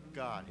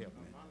 God help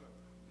me.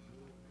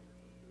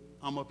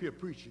 I'm up here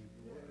preaching,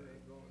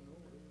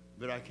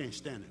 but I can't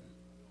stand it.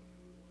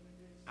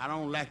 I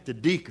don't like the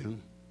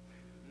deacon,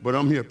 but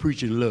I'm here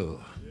preaching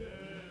love.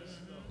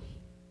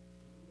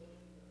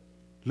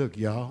 Look,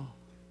 y'all,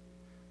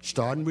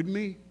 starting with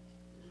me,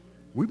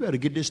 we better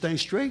get this thing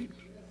straight.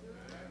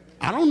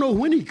 I don't know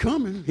when he's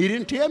coming. He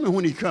didn't tell me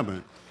when he's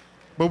coming.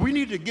 But we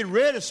need to get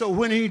ready so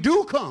when he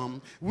do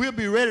come, we'll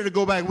be ready to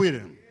go back with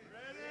him.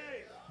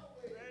 Ready.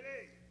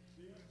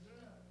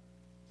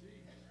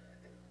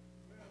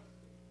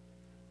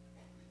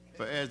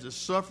 For as the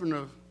suffering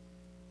of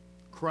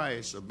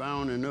Christ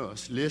abound in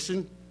us,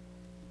 listen,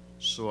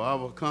 so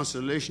our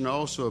consolation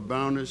also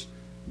abounds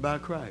by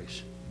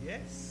Christ.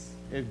 Yes.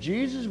 If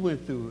Jesus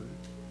went through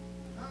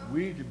it,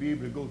 we need to be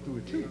able to go through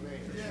it too.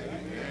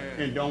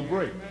 And don't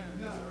break.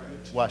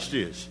 Watch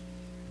this.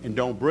 And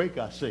don't break,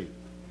 I say.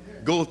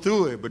 Go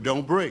through it, but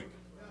don't break.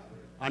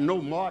 I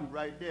know Martin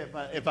right there.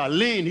 If I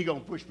lean, he's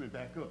going to push me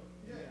back up.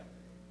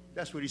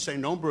 That's what he's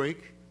saying. Don't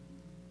break.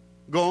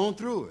 Go on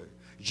through it.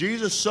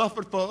 Jesus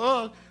suffered for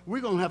us.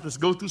 We're going to have to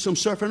go through some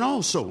suffering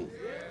also.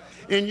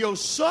 And your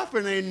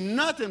suffering ain't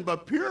nothing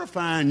but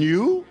purifying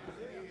you.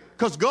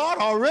 Because God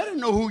already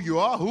know who you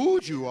are,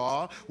 whose you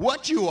are,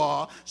 what you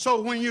are.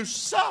 So when you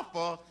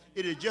suffer,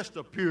 it is just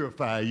to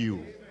purify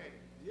you.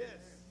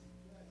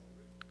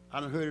 I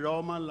done heard it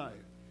all my life.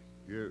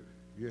 Yeah,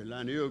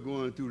 Lionel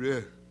going through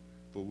there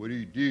for what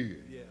he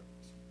did.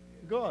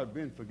 God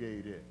been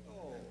forgave that.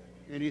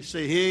 And he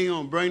said he ain't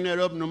going to bring that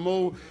up no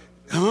more.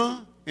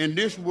 Huh? In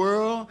this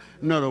world,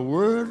 not a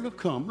word will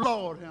come.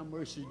 Lord have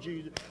mercy,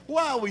 Jesus.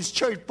 Why are we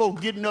church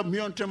folk getting up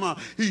here and telling me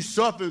he's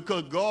suffering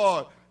because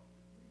God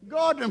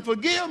done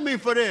forgive me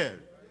for that.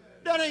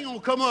 That ain't going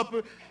to come up.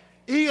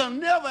 He'll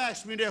never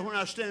ask me that when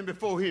I stand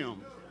before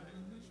him.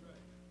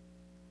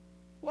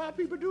 Why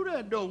people do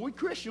that, though? We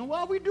Christian.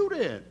 Why we do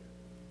that?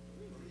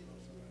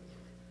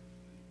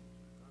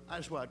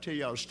 That's why I tell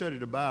y'all to study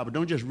the Bible.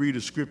 Don't just read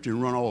the scripture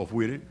and run off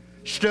with it.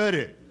 Study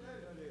it.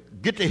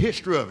 Get the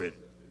history of it.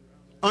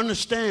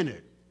 Understand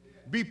it.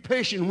 Be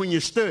patient when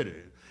you study.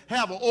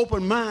 Have an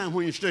open mind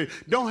when you study.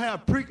 Don't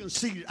have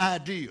preconceived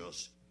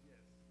ideas.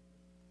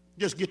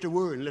 Just get the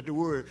word and let the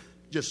word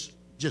just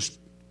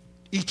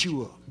eat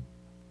you up.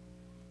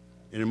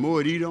 And the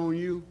more it eat on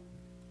you,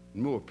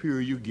 the more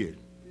pure you get.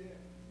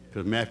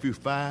 Because Matthew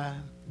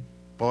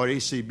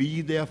 5:48 say, be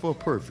ye therefore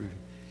perfect,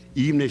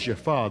 even as your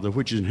Father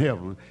which is in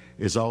heaven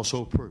is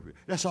also perfect.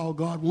 That's all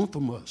God wants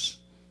from us.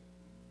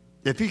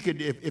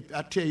 If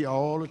I tell you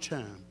all the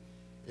time,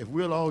 if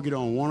we'll all get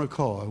on one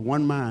accord,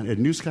 one mind at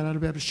New Scott Olly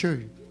Baptist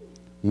Church,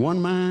 one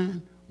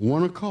mind,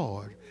 one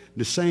accord,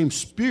 the same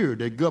spirit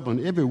that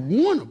governs every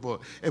one of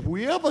us, if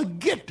we ever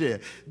get there,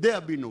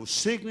 there'll be no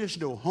sickness,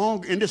 no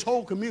hunger in this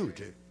whole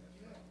community.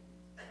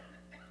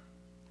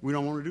 We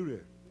don't want to do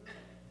that.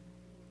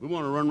 We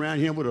want to run around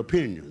here with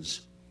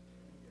opinions.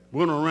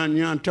 We're going to run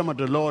here and tell about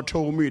the Lord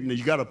told me, and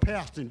you got a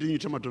pastor, and then you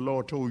tell about the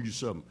Lord told you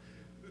something.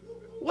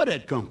 Where'd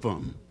that come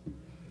from?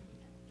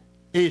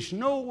 There's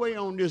no way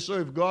on this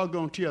earth God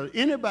going to tell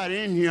anybody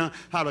in here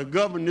how to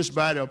govern this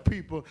body of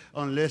people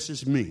unless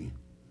it's me.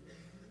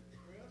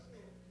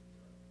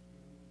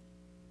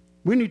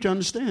 We need to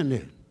understand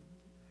that.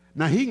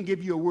 Now, he can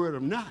give you a word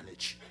of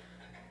knowledge.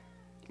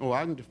 Oh,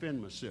 I can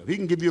defend myself. He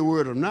can give you a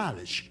word of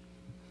knowledge.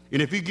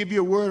 And if he give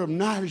you a word of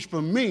knowledge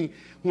from me,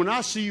 when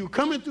I see you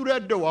coming through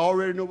that door, I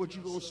already know what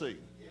you're going to say.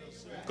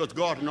 Because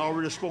God had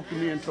already spoke to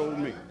me and told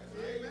me.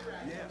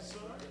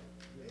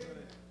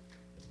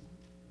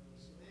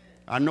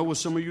 I know what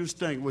some of you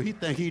think. Well, he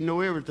think he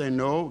know everything.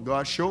 No,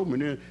 God showed me.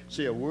 Then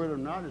say a word of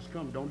knowledge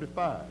comes. Don't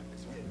defy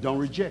it. Don't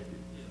reject it.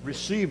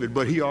 Receive it.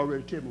 But he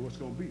already told me what's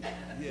going to be.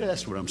 Yeah,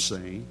 that's what I'm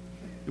saying.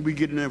 And we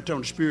get in there and tell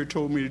the Spirit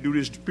told me to do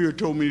this. The Spirit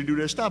told me to do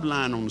that. Stop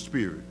lying on the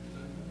Spirit.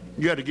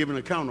 You got to give an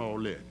account of all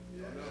that.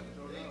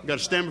 You got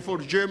to stand before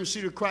the judgment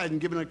seat of Christ and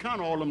give an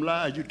account of all them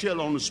lies you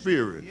tell on the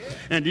Spirit.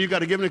 And you got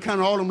to give an account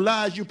of all them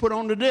lies you put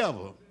on the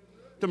devil.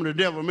 Tell me the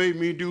devil made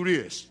me do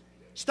this.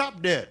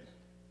 Stop that.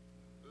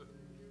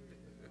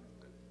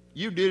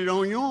 You did it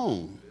on your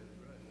own.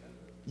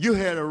 You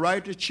had a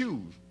right to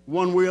choose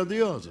one way or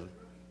the other.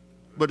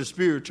 But the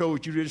Spirit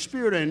told you that the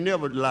Spirit ain't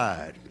never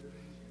lied.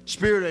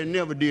 Spirit ain't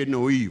never did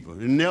no evil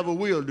and never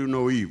will do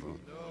no evil.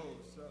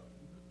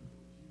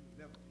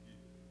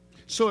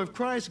 So if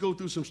Christ go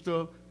through some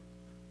stuff,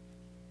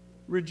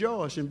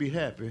 rejoice and be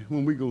happy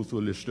when we go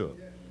through this stuff.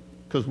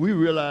 Because we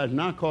realize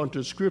now, according to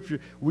the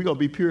Scripture, we're going to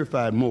be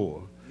purified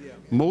more.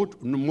 The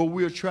more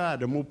we'll try,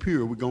 the more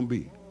pure we're going to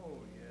be.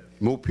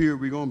 More pure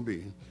we're going to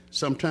be.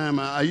 Sometime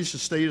I used to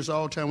say this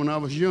all the time when I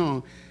was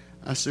young.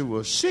 I said,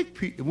 well, sick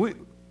people,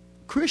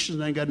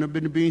 Christians ain't got no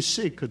business being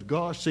sick because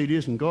God say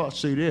this and God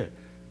say that.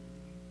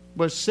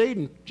 But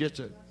Satan just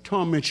to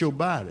torment your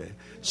body.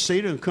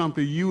 Satan come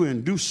to you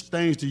and do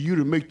things to you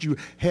to make you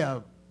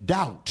have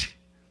doubt.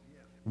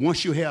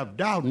 Once you have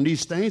doubt, and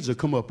these things will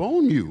come up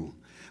on you.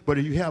 But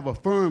if you have a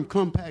firm,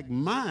 compact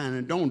mind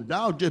and don't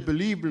doubt, just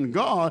believe in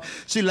God.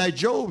 See, like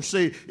Job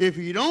say, if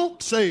he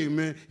don't save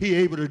me, he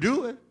able to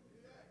do it.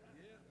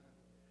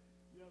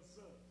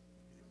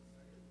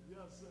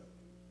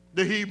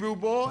 The Hebrew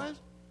boys,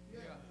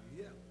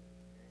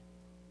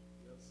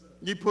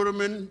 you put them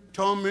in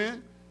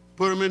torment,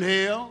 put them in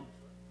hell.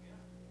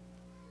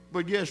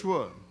 But guess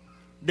what?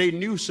 They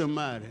knew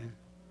somebody.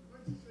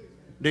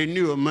 They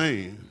knew a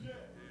man.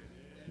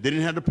 They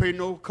didn't have to pay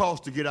no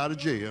cost to get out of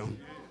jail.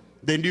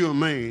 They knew a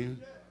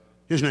man.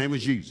 His name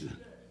was Jesus.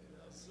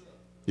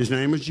 His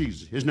name was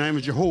Jesus. His name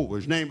was Jehovah.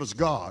 His name was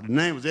God. His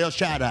name was El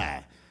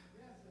Shaddai.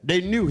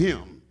 They knew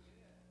him.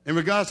 In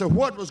regards to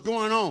what was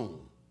going on,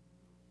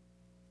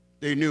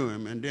 they knew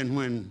him. And then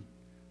when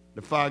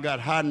the fire got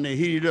hot and they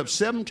heated up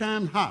 7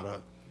 times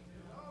hotter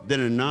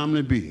than it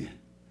normally be.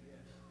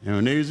 And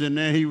when they was in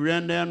there, he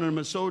ran down, and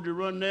my soldier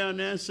run down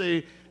there and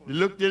say, they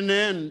looked in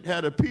there and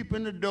had a peep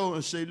in the door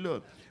and say,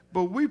 look,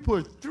 but we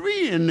put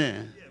 3 in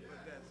there.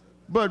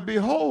 But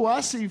behold,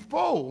 I see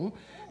 4,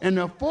 and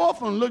the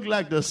 4th one looked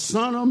like the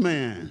Son of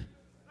Man.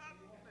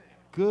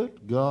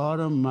 Good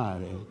God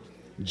Almighty.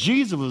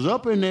 Jesus was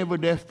up in there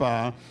with that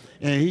fire,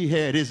 and he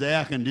had his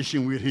air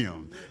conditioning with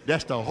him.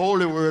 That's the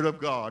holy word of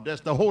God.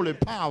 That's the holy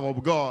power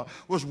of God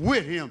was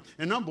with him,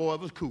 and them boy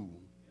was cool.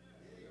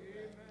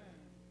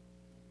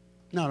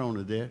 Not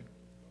only that,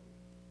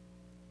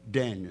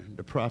 Daniel,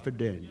 the prophet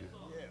Daniel,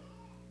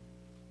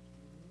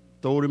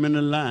 throwed him in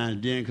the lion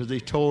den because they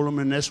told him,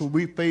 and that's what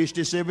we face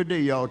this every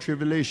day, y'all,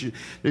 tribulation.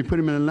 They put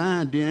him in the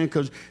lion den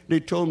because they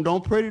told him,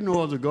 don't pray to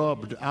no other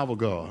God but to our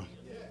God.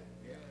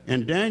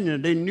 And Daniel,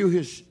 they knew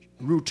his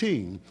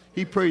routine.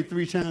 He prayed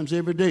 3 times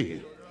every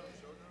day.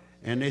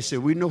 And they said,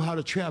 we know how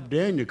to trap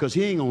Daniel because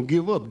he ain't going to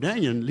give up.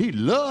 Daniel, he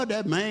loved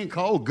that man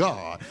called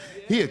God.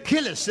 He'll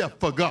kill himself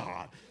for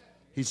God.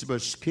 He said,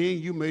 but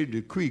King, you made a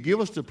decree.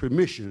 Give us the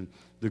permission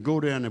to go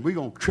down and we're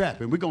going to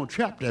trap him. We're going to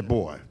trap that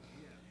boy.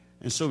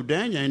 And so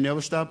Daniel ain't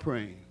never stopped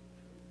praying.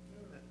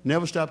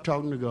 Never stopped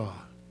talking to God.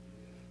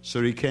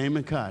 So he came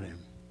and caught him.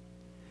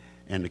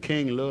 And the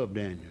king loved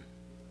Daniel.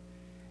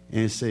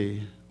 And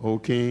said, oh,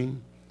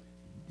 king,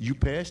 you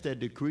passed that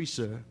decree,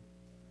 sir.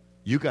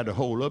 You got to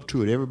hold up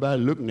to it.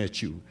 Everybody looking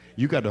at you.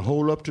 You got to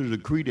hold up to the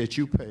decree that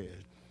you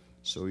passed.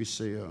 So he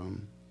said,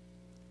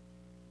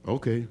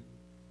 okay.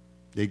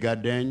 They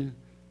got Daniel,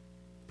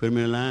 put him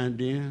in the lion's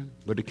den.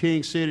 But the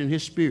king said in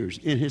his spirit,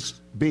 in his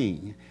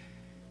being,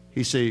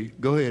 he said,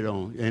 go ahead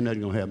on. Ain't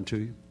nothing going to happen to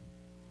you.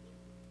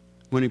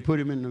 When he put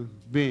him in the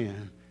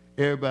bin,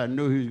 everybody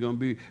knew he was going to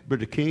be, but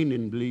the king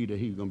didn't believe that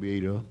he was going to be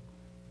ate up.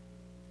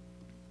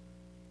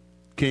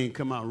 King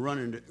come out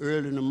running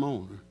early in the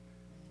morning.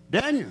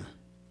 Daniel.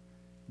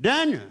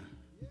 Daniel.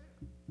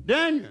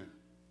 Daniel.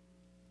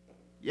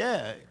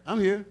 Yeah,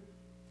 I'm here.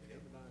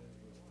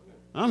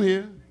 I'm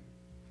here.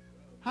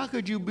 How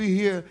could you be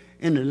here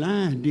in the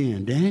lion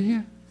den,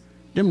 Daniel?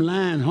 Them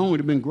lions hungry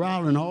have been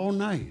growling all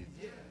night.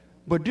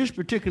 But this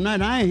particular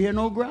night, I ain't hear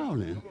no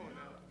growling.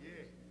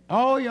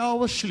 All y'all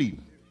was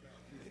asleep.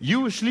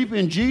 You was sleeping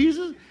in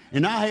Jesus,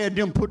 and I had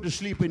them put to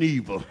sleep in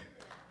evil.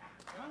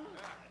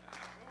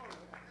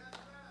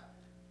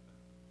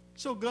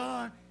 So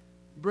God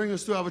bring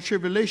us through our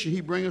tribulation. He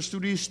bring us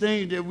through these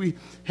things that we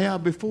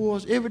have before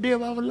us every day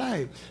of our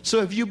life.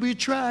 So if you be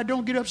tried,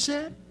 don't get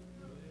upset.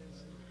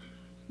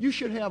 You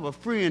should have a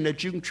friend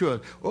that you can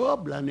trust. Oh,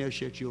 Blanel,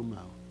 shut your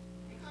mouth.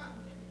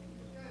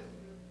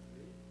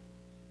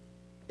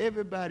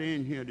 Everybody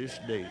in here this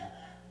day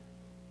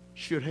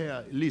should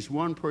have at least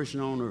one person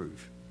on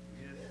earth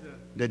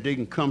that they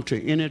can come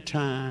to any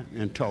time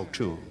and talk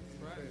to them.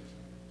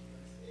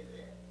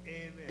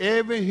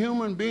 Every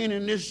human being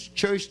in this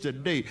church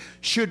today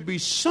should be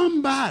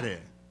somebody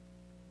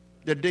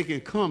that they can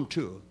come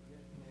to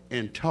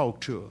and talk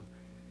to,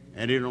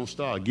 and they don't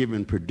start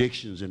giving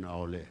predictions and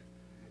all that.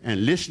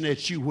 And listen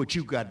at you, what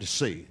you got to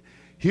say.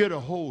 Hear the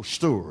whole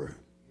story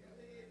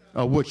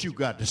of what you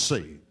got to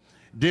say.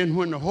 Then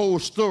when the whole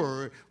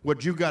story,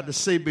 what you got to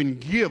say, been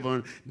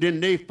given, then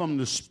they, from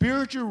the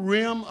spiritual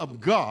realm of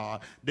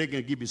God, they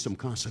can give you some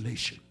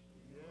consolation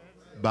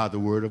by the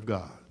word of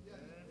God.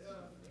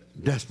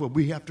 That's what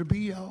we have to be,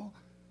 y'all.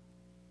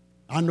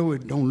 I know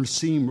it don't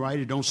seem right,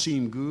 it don't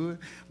seem good,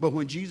 but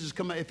when Jesus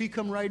come out, if he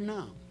come right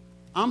now,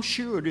 I'm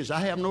sure of this,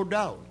 I have no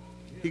doubt.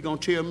 He gonna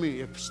tell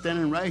me, if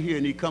standing right here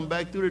and he come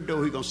back through the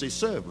door, he gonna say,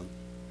 servant,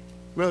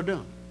 well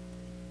done.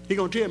 He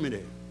gonna tell me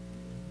that.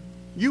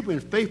 You've been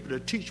faithful to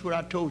teach what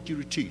I told you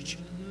to teach.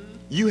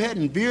 You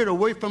hadn't veered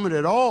away from it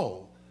at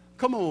all.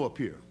 Come on up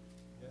here.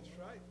 That's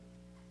right.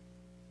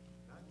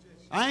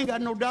 I ain't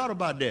got no doubt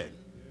about that.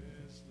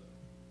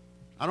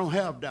 I don't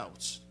have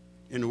doubts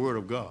in the word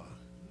of God.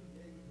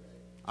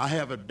 I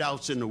have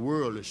doubts in the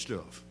worldly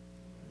stuff.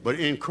 But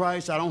in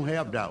Christ, I don't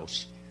have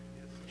doubts.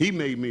 He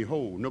made me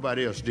whole.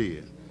 Nobody else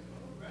did.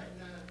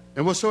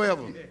 And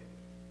whatsoever,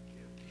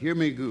 hear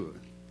me good.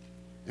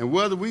 And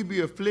whether we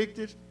be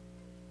afflicted,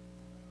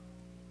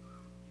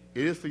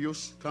 it is for your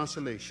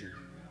consolation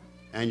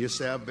and your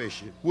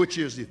salvation, which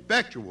is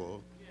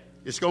effectual.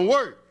 It's going to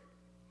work.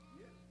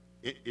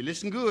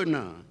 Listen good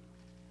now.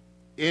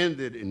 In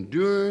the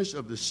endurance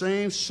of the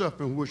same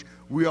suffering which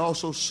we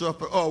also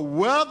suffer, or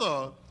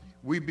whether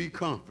we be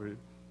comforted,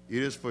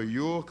 it is for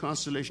your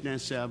consolation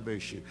and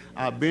salvation.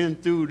 I've been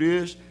through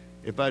this.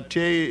 If I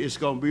tell you it's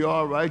going to be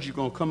all right, you're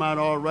going to come out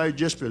all right,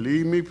 just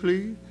believe me,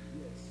 please.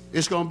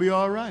 It's going to be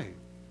all right.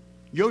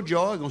 Your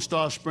joy is going to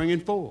start springing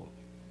forth.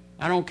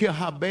 I don't care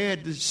how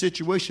bad the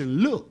situation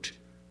looked.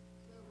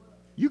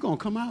 You're going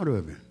to come out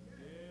of it.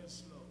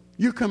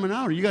 You're coming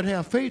out of it. You got to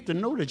have faith to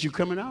know that you're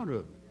coming out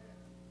of it.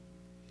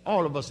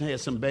 All of us had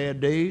some bad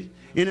days.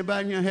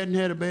 Anybody here hadn't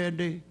had a bad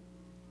day?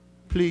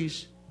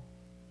 Please.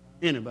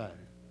 Anybody.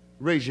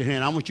 Raise your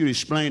hand. I want you to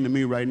explain to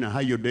me right now how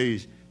your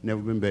day's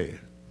never been bad.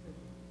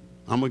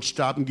 I'm going to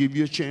stop and give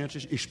you a chance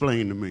to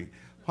explain to me.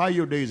 How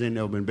your days ain't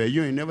never been bad.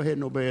 You ain't never had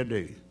no bad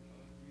day.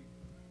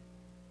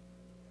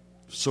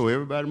 So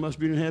everybody must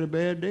be had a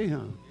bad day,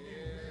 huh?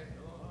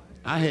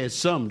 I had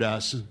some,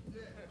 Dawson.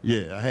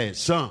 Yeah, I had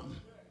some.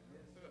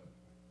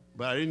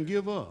 But I didn't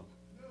give up.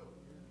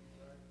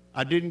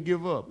 I didn't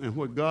give up. And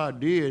what God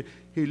did,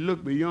 he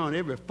looked beyond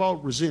every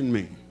fault was in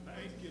me.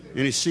 And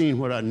he seen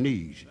what I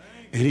need.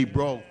 And he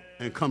brought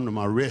and come to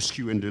my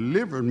rescue and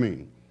delivered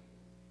me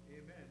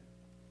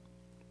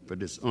for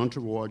this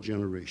untoward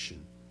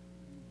generation.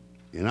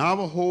 And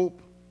our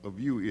hope of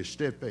you is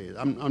steadfast.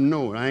 I'm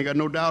knowing. I ain't got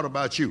no doubt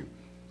about you.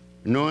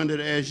 Knowing that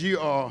as you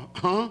are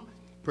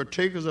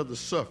partakers of the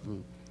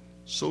suffering,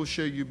 so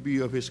shall you be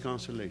of his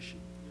consolation.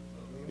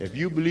 If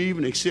you believe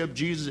and accept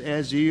Jesus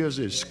as he is,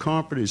 his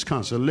comfort, his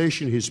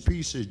consolation, his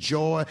peace, his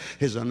joy,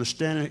 his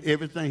understanding,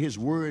 everything his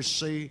words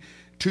say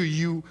to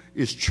you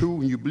is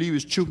true, and you believe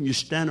it's true, and you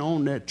stand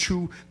on that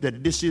truth,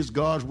 that this is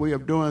God's way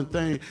of doing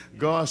things,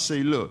 God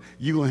say, look,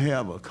 you're going to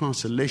have a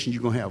consolation,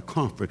 you're going to have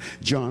comfort.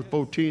 John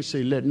 14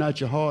 say, let not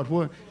your heart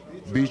what?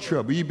 Be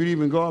troubled. You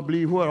believe in God,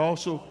 believe what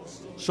also?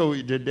 So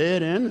the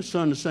dad and the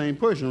son, the same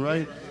person,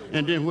 right?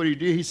 And then what he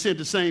did, he sent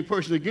the same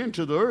person again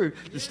to the earth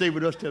to stay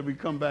with us till we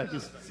come back.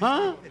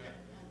 Huh?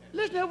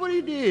 Listen to what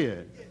he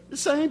did. The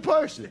same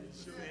person.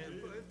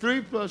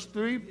 3 plus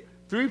 3,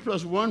 3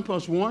 plus 1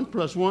 plus 1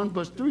 plus 1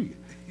 plus 3.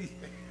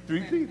 3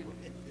 people.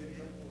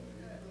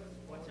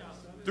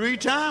 3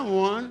 times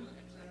 1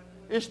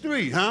 is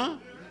 3, huh?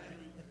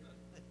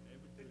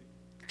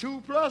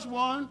 2 plus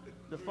 1,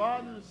 the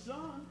Father and the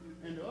Son,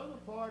 and the other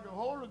part, the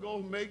Holy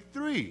Ghost, make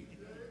 3.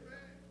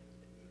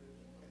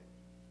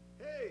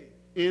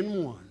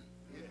 In one.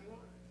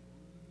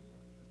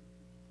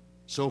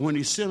 So when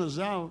he sent us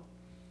out,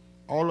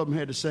 all of them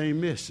had the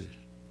same message.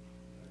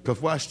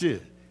 Because watch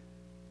this.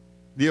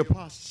 The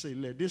apostles say,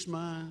 let this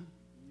mind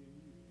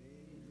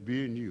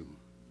be in you.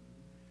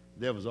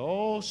 There was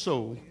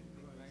also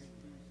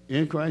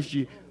in Christ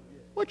Jesus.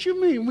 What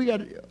you mean? We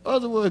got,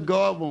 other words,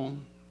 God won't.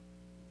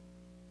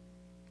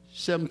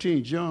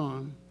 17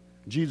 John,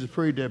 Jesus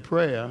prayed that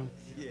prayer.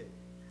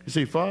 He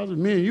said, Father,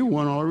 me and you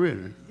one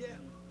already.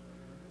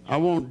 I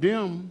want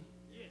them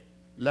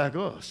like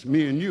us,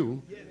 me and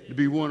you, to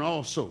be one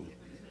also.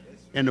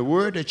 And the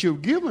word that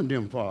you've given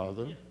them,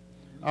 Father,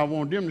 I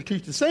want them to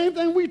teach the same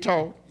thing we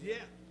taught.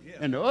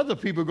 And the other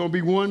people are going to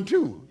be one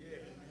too.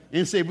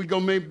 And say we're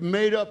going to make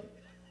made up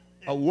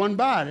of one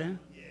body,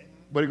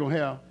 but it's going to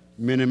have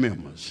many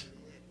members.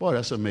 Boy,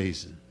 that's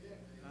amazing.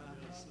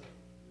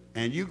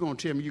 And you're going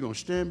to tell me, you're going to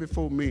stand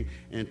before me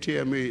and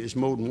tell me it's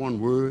more than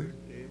one word?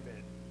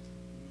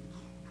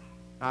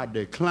 I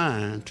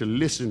decline to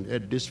listen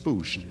at this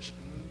foolishness.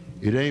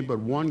 It ain't but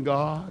one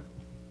God,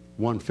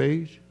 one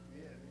faith,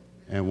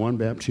 and one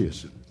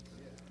baptism.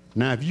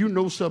 Now, if you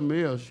know something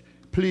else,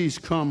 please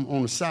come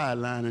on the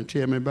sideline and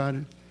tell me about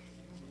it.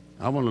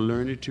 I want to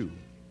learn it too.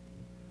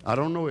 I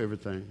don't know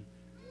everything,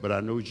 but I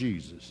know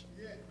Jesus.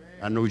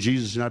 I know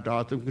Jesus is not the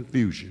author of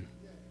confusion,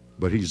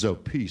 but he's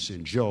of peace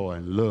and joy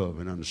and love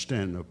and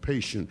understanding, of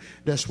patience.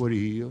 That's what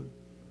he is.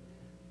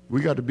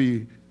 We got to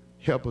be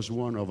helpers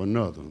one of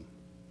another.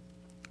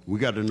 We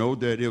got to know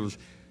that it was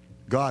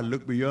God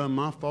looked beyond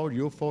my fault,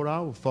 your fault,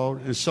 our fault,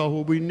 and saw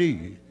what we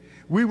need.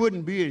 We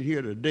wouldn't be in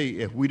here today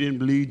if we didn't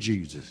believe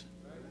Jesus.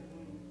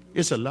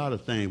 It's a lot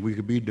of things we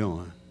could be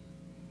doing.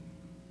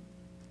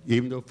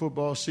 Even though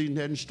football season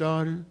hadn't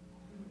started,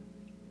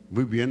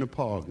 we'd be in the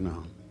park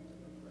now.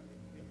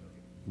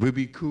 We'd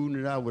be cooling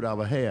it out with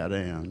our hair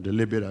down, the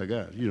little bit I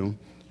got, you know.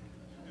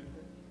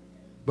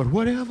 But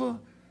whatever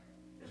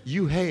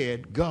you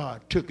had,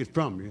 God took it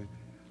from you.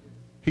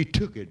 He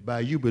took it by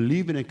you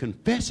believing and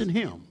confessing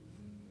him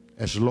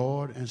as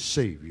Lord and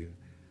Savior.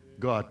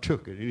 God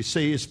took it. And he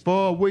says, it's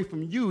far away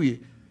from you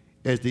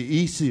as the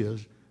east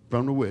is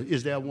from the west.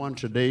 Is there one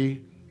today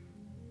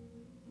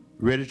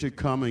ready to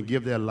come and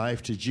give their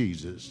life to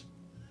Jesus?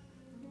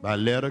 By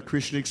letter,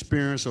 Christian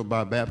experience, or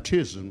by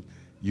baptism,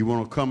 you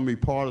want to come and be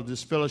part of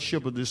this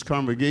fellowship of this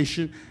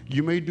congregation,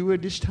 you may do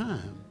it this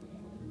time.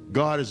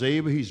 God is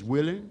able, he's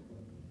willing,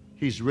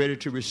 he's ready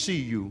to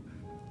receive you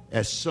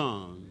as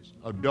sons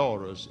or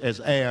daughters, as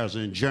heirs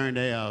and joint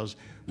heirs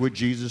with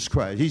Jesus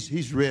Christ.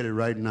 He's ready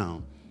right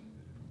now.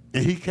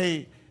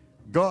 And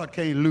God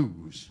can't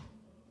lose.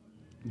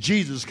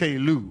 Jesus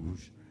can't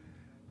lose.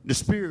 The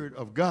Spirit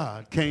of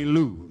God can't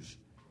lose.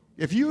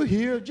 If you're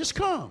here, just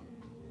come.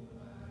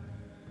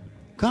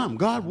 Come.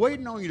 God's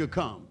waiting on you to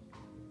come.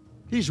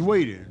 He's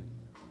waiting.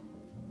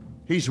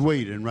 He's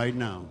waiting right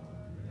now.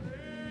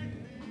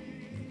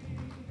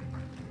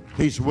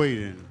 He's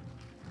waiting.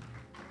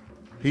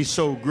 He's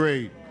so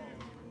great.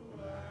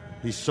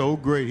 He's so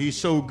great. He's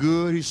so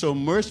good. He's so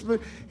merciful.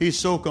 He's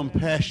so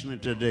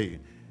compassionate today.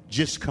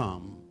 Just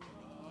come.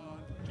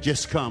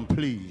 Just come,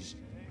 please.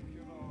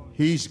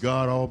 He's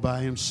God all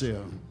by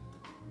himself.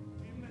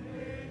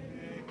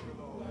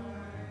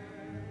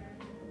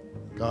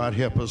 God,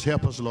 help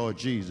us, Lord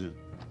Jesus.